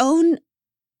with her own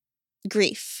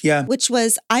grief. Yeah. Which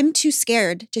was, I'm too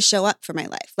scared to show up for my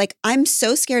life. Like, I'm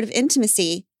so scared of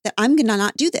intimacy that I'm going to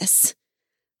not do this.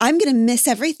 I'm going to miss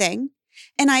everything.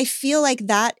 And I feel like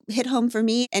that hit home for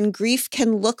me. And grief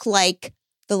can look like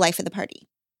the life of the party.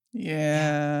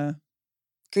 Yeah.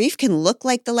 Grief can look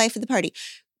like the life of the party.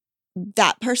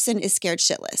 That person is scared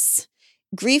shitless.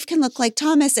 Grief can look like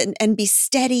Thomas and be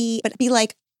steady, but be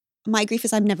like, my grief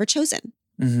is I'm never chosen.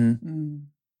 I'm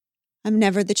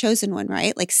never the chosen one,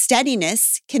 right? Like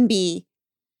steadiness can be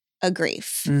a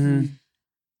grief.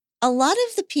 A lot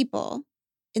of the people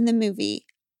in the movie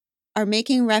are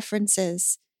making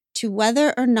references to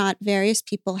whether or not various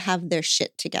people have their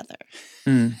shit together.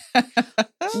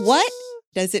 What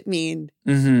does it mean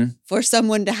for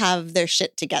someone to have their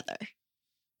shit together?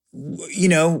 You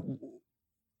know,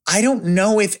 I don't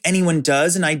know if anyone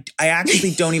does. And I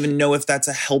actually don't even know if that's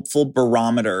a helpful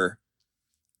barometer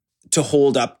to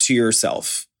hold up to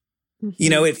yourself. You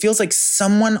know, it feels like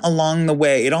someone along the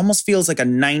way, it almost feels like a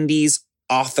 90s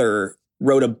author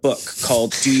wrote a book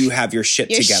called Do You Have Your Shit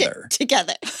Together? Shit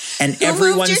together. And Who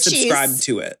everyone moved your subscribed cheese?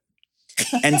 to it.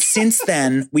 And since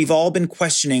then, we've all been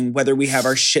questioning whether we have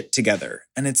our shit together.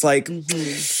 And it's like,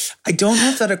 I don't know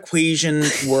if that equation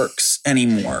works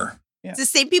anymore. Yeah. It's the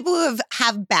same people who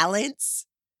have balance.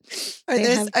 Are They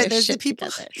those, have are their those the shit people?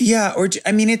 together. Yeah, or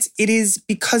I mean, it is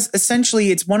because essentially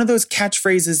it's one of those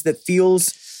catchphrases that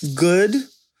feels good,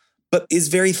 but is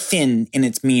very thin in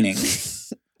its meaning.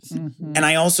 And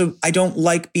I don't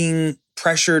like being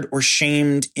pressured or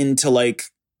shamed into like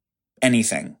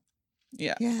anything.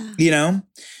 Yeah. You know?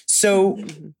 So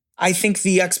I think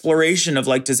the exploration of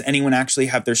like, does anyone actually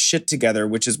have their shit together,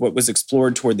 which is what was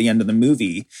explored toward the end of the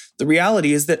movie. The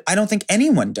reality is that I don't think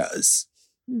anyone does.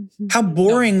 How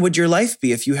boring would your life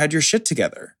be if you had your shit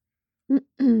together?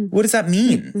 What does that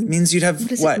mean? It means you'd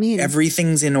have what?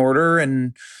 Everything's in order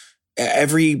and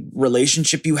every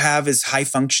relationship you have is high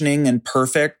functioning and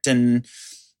perfect. And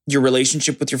your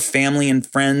relationship with your family and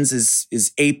friends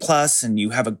is A+, and you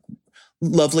have a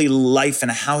lovely life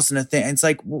and a house and a thing. It's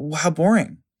like, how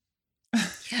boring.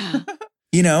 Yeah.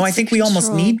 You know, I think we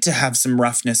almost need to have some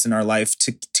roughness in our life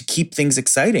to keep things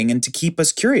exciting and to keep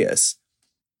us curious.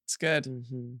 It's good.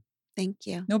 Thank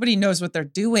you. Nobody knows what they're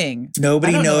doing.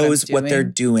 Nobody I don't know knows what they're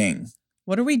doing.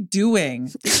 What are we doing?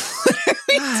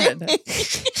 God.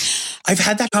 I've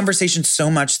had that conversation so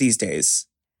much these days.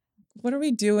 What are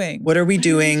we doing? What are we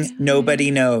doing? Nobody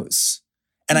knows.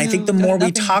 And I think the more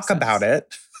we talk about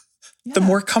it, the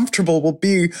more comfortable we'll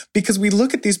be because we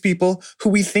look at these people who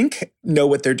we think know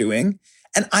what they're doing.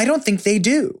 And I don't think they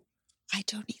do. I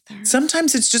don't either.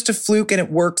 Sometimes it's just a fluke and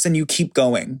it works and you keep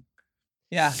going.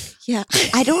 Yeah. Yeah.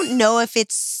 I don't know if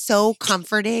it's so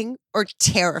comforting or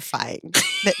terrifying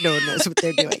that no one knows what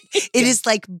they're doing. It is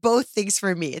like both things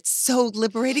for me. It's so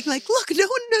liberating. Like, look, no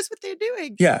one knows what they're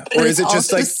doing. Yeah. But Or is it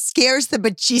just like scares the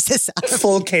bejesus out of me.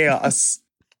 full chaos?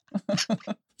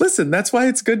 Listen, that's why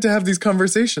it's good to have these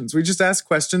conversations. We just ask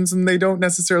questions and they don't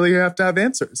necessarily have to have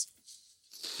answers.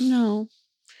 No.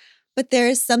 But there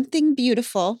is something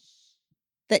beautiful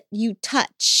that you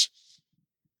touch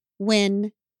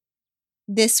when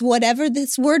whatever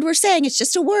this word we're saying, it's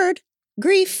just a word,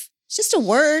 grief, it's just a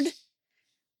word,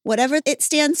 whatever it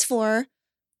stands for,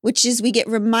 which is we get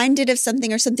reminded of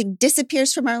something or something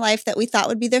disappears from our life that we thought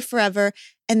would be there forever.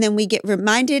 And then we get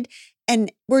reminded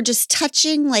and we're just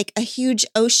touching like a huge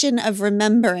ocean of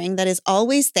remembering that is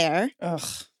always there. Ugh.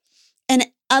 And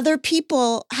other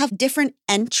people have different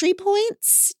entry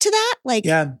points to that. Like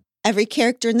every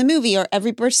character in the movie or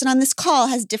every person on this call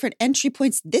has different entry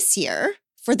points this year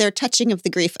for their touching of the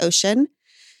grief ocean.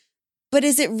 But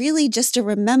is it really just a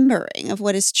remembering of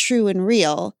what is true and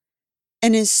real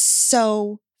and is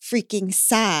so freaking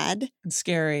sad And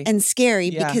scary.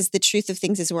 because the truth of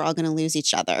things is we're all going to lose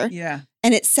each other. Yeah.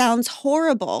 And it sounds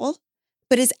horrible,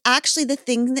 but is actually the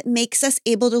thing that makes us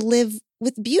able to live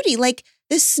with beauty. Like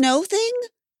this snow thing,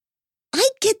 I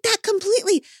get that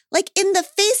completely. Like in the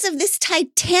face of this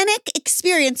Titanic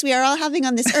experience we are all having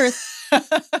on this earth,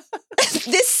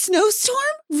 this snowstorm,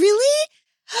 really?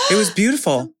 It was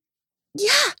beautiful.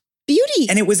 Yeah, beauty.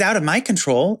 And it was out of my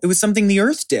control. It was something the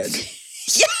earth did.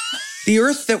 Yeah. The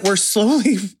earth that we're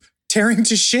slowly tearing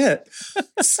to shit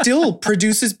still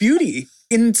produces beauty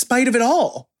in spite of it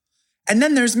all. And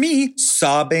then there's me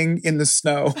sobbing in the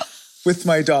snow with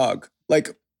my dog,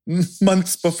 like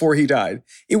months before he died.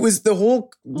 It was the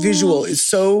whole visual is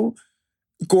so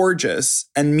gorgeous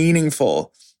and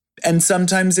meaningful. And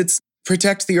sometimes it's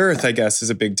protect the earth, I guess, is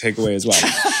a big takeaway as well.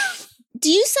 Do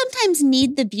you sometimes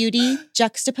need the beauty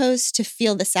juxtaposed to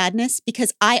feel the sadness?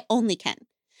 Because I only can.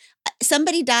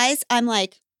 Somebody dies, I'm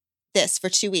like this for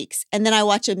 2 weeks. And then I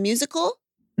watch a musical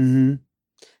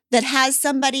that has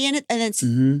somebody in it and it's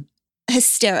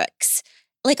hysterics.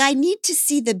 Like, I need to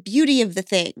see the beauty of the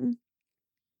thing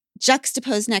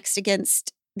juxtaposed next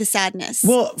against the sadness.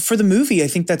 Well, for the movie, I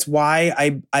think that's why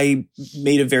I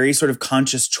made a very sort of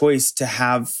conscious choice to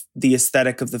have the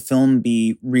aesthetic of the film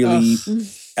be really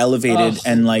elevated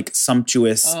and like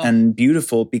sumptuous and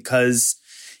beautiful, because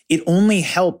it only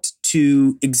helped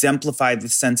to exemplify the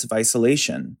sense of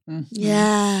isolation.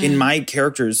 Yeah. In my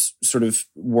character's sort of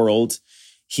world,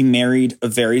 he married a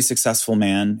very successful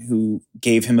man who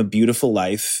gave him a beautiful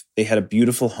life. They had a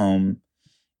beautiful home.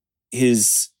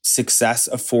 His success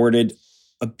afforded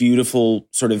a beautiful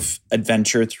sort of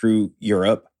adventure through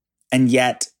Europe. And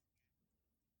yet,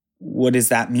 what does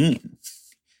that mean?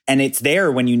 And it's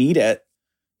there when you need it.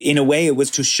 In a way, it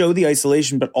was to show the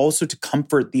isolation, but also to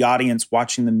comfort the audience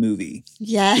watching the movie.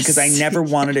 Yes. Because I never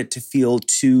wanted it to feel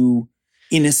too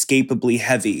inescapably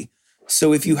heavy.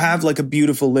 So if you have like a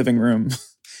beautiful living room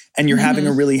and you're having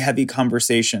a really heavy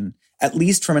conversation, at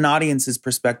least from an audience's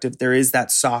perspective, there is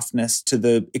that softness to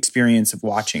the experience of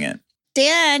watching it.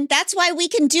 Dan, that's why we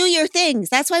can do your things.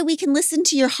 That's why we can listen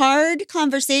to your hard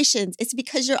conversations. It's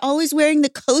because you're always wearing the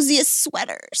coziest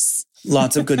sweaters.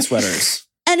 Lots of good sweaters.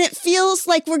 And it feels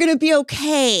like we're going to be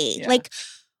okay. Yeah. Like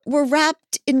we're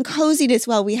wrapped in coziness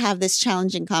while we have this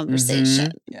challenging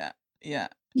conversation.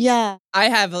 Yeah. I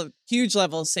have a huge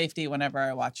level of safety whenever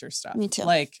I watch your stuff. Me too.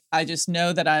 Like, I just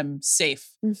know that I'm safe.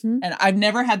 Mm-hmm. And I've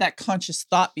never had that conscious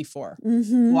thought before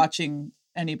watching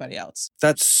anybody else.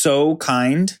 That's so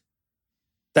kind.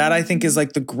 That I think is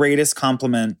like the greatest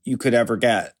compliment you could ever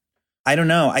get. I don't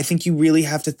know. I think you really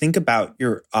have to think about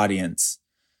your audience.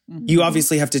 You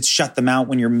obviously have to shut them out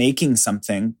when you're making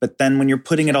something, but then when you're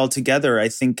putting it all together, I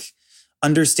think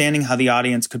understanding how the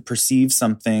audience could perceive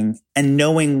something and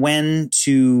knowing when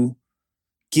to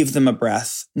give them a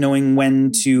breath, knowing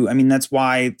when to, I mean, that's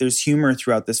why there's humor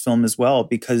throughout this film as well,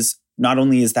 because not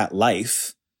only is that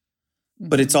life,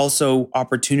 but it's also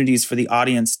opportunities for the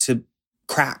audience to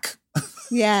crack.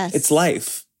 Yes. It's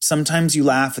life. Sometimes you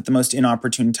laugh at the most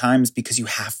inopportune times because you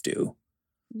have to.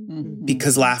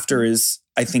 Because laughter is,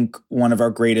 I think, one of our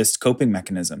greatest coping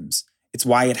mechanisms. It's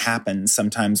why it happens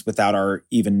sometimes without our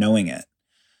even knowing it.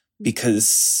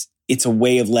 Because it's a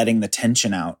way of letting the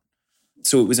tension out.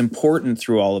 So it was important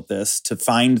through all of this to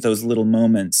find those little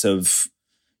moments of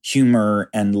humor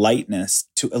and lightness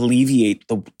to alleviate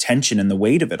the tension and the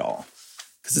weight of it all.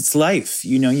 Because it's life,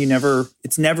 you know,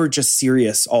 it's never just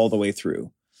serious all the way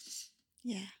through.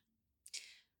 Yeah.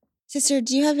 Sister,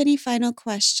 do you have any final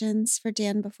questions for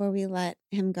Dan before we let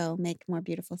him go make more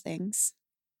beautiful things?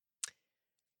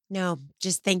 No,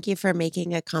 just thank you for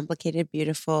making a complicated,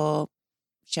 beautiful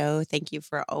show. Thank you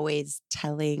for always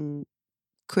telling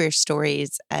queer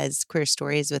stories as queer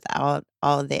stories without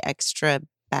all the extra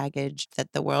baggage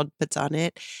that the world puts on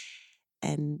it.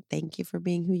 And thank you for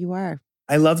being who you are.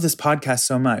 I love this podcast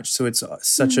so much. So it's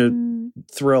such a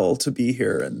thrill to be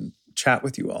here and chat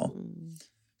with you all.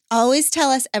 Always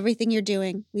tell us everything you're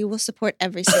doing. We will support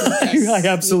every single thing. I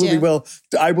absolutely will.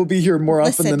 I will be here more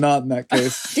often Listen. than not in that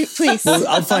case. Please. Well,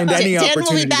 I'll find any Dan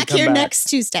opportunity will be back to come here back. next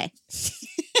Tuesday.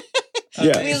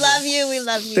 Yeah. We love you. We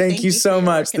love you. Thank you so for your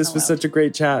much. work in This the was world. such a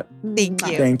great chat. Thank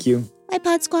you. Thank you. Bye,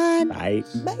 Pod Squad. Bye.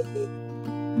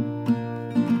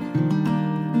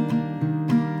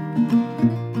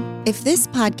 If this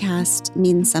podcast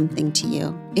means something to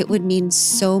you, it would mean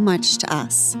so much to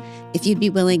us if you'd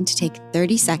be willing to take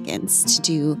 30 seconds to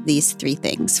do these 3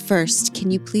 things. First,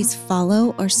 can you please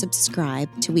follow or subscribe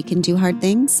to We Can Do Hard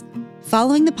Things?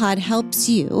 Following the pod helps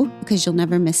you because you'll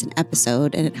never miss an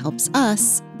episode, and it helps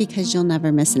us because you'll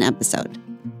never miss an episode.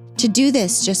 To do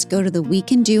this, just go to the We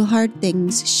Can Do Hard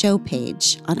Things show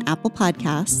page on Apple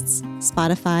Podcasts,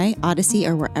 Spotify, Odyssey,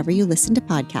 or wherever you listen to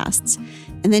podcasts,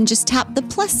 and then just tap the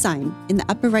plus sign in the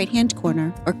upper right-hand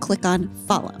corner or click on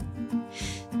follow.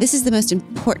 This is the most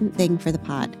important thing for the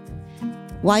pod.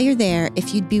 While you're there,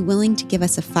 if you'd be willing to give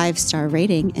us a 5-star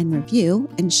rating and review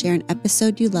and share an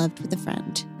episode you loved with a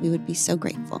friend, we would be so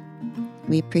grateful.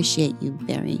 We appreciate you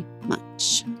very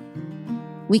much.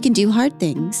 We Can Do Hard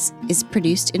Things is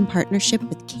produced in partnership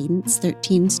with Cadence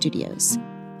 13 Studios.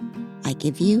 I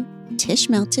give you Tish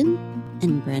Melton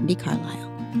and Brandy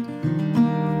Carlisle.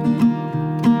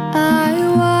 I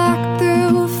walked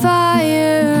through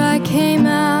fire, I came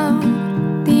out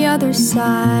the other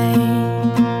side.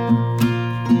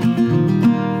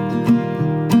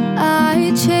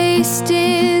 I chased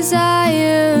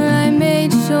desire, I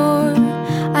made sure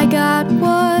I got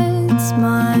what's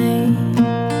mine.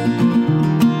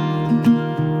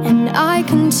 And I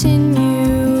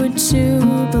continue to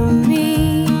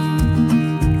believe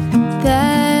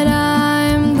that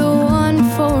I'm the one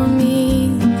for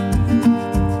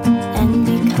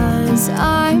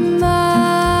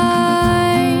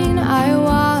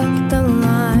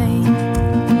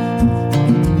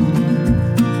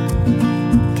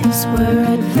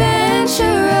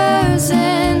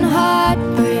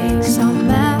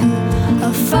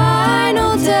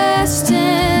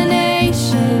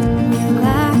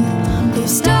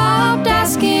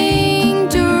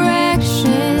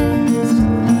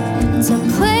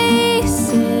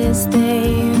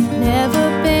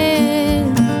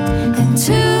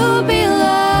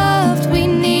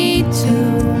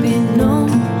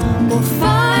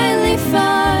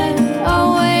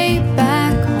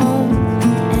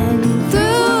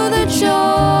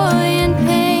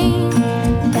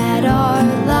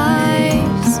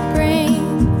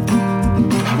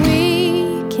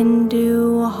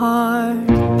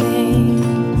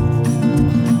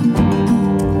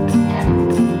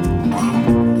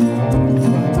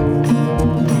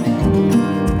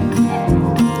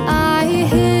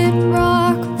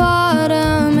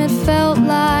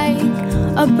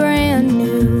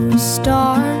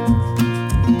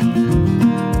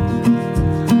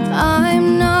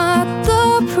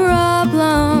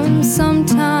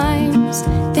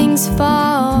leaves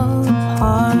fall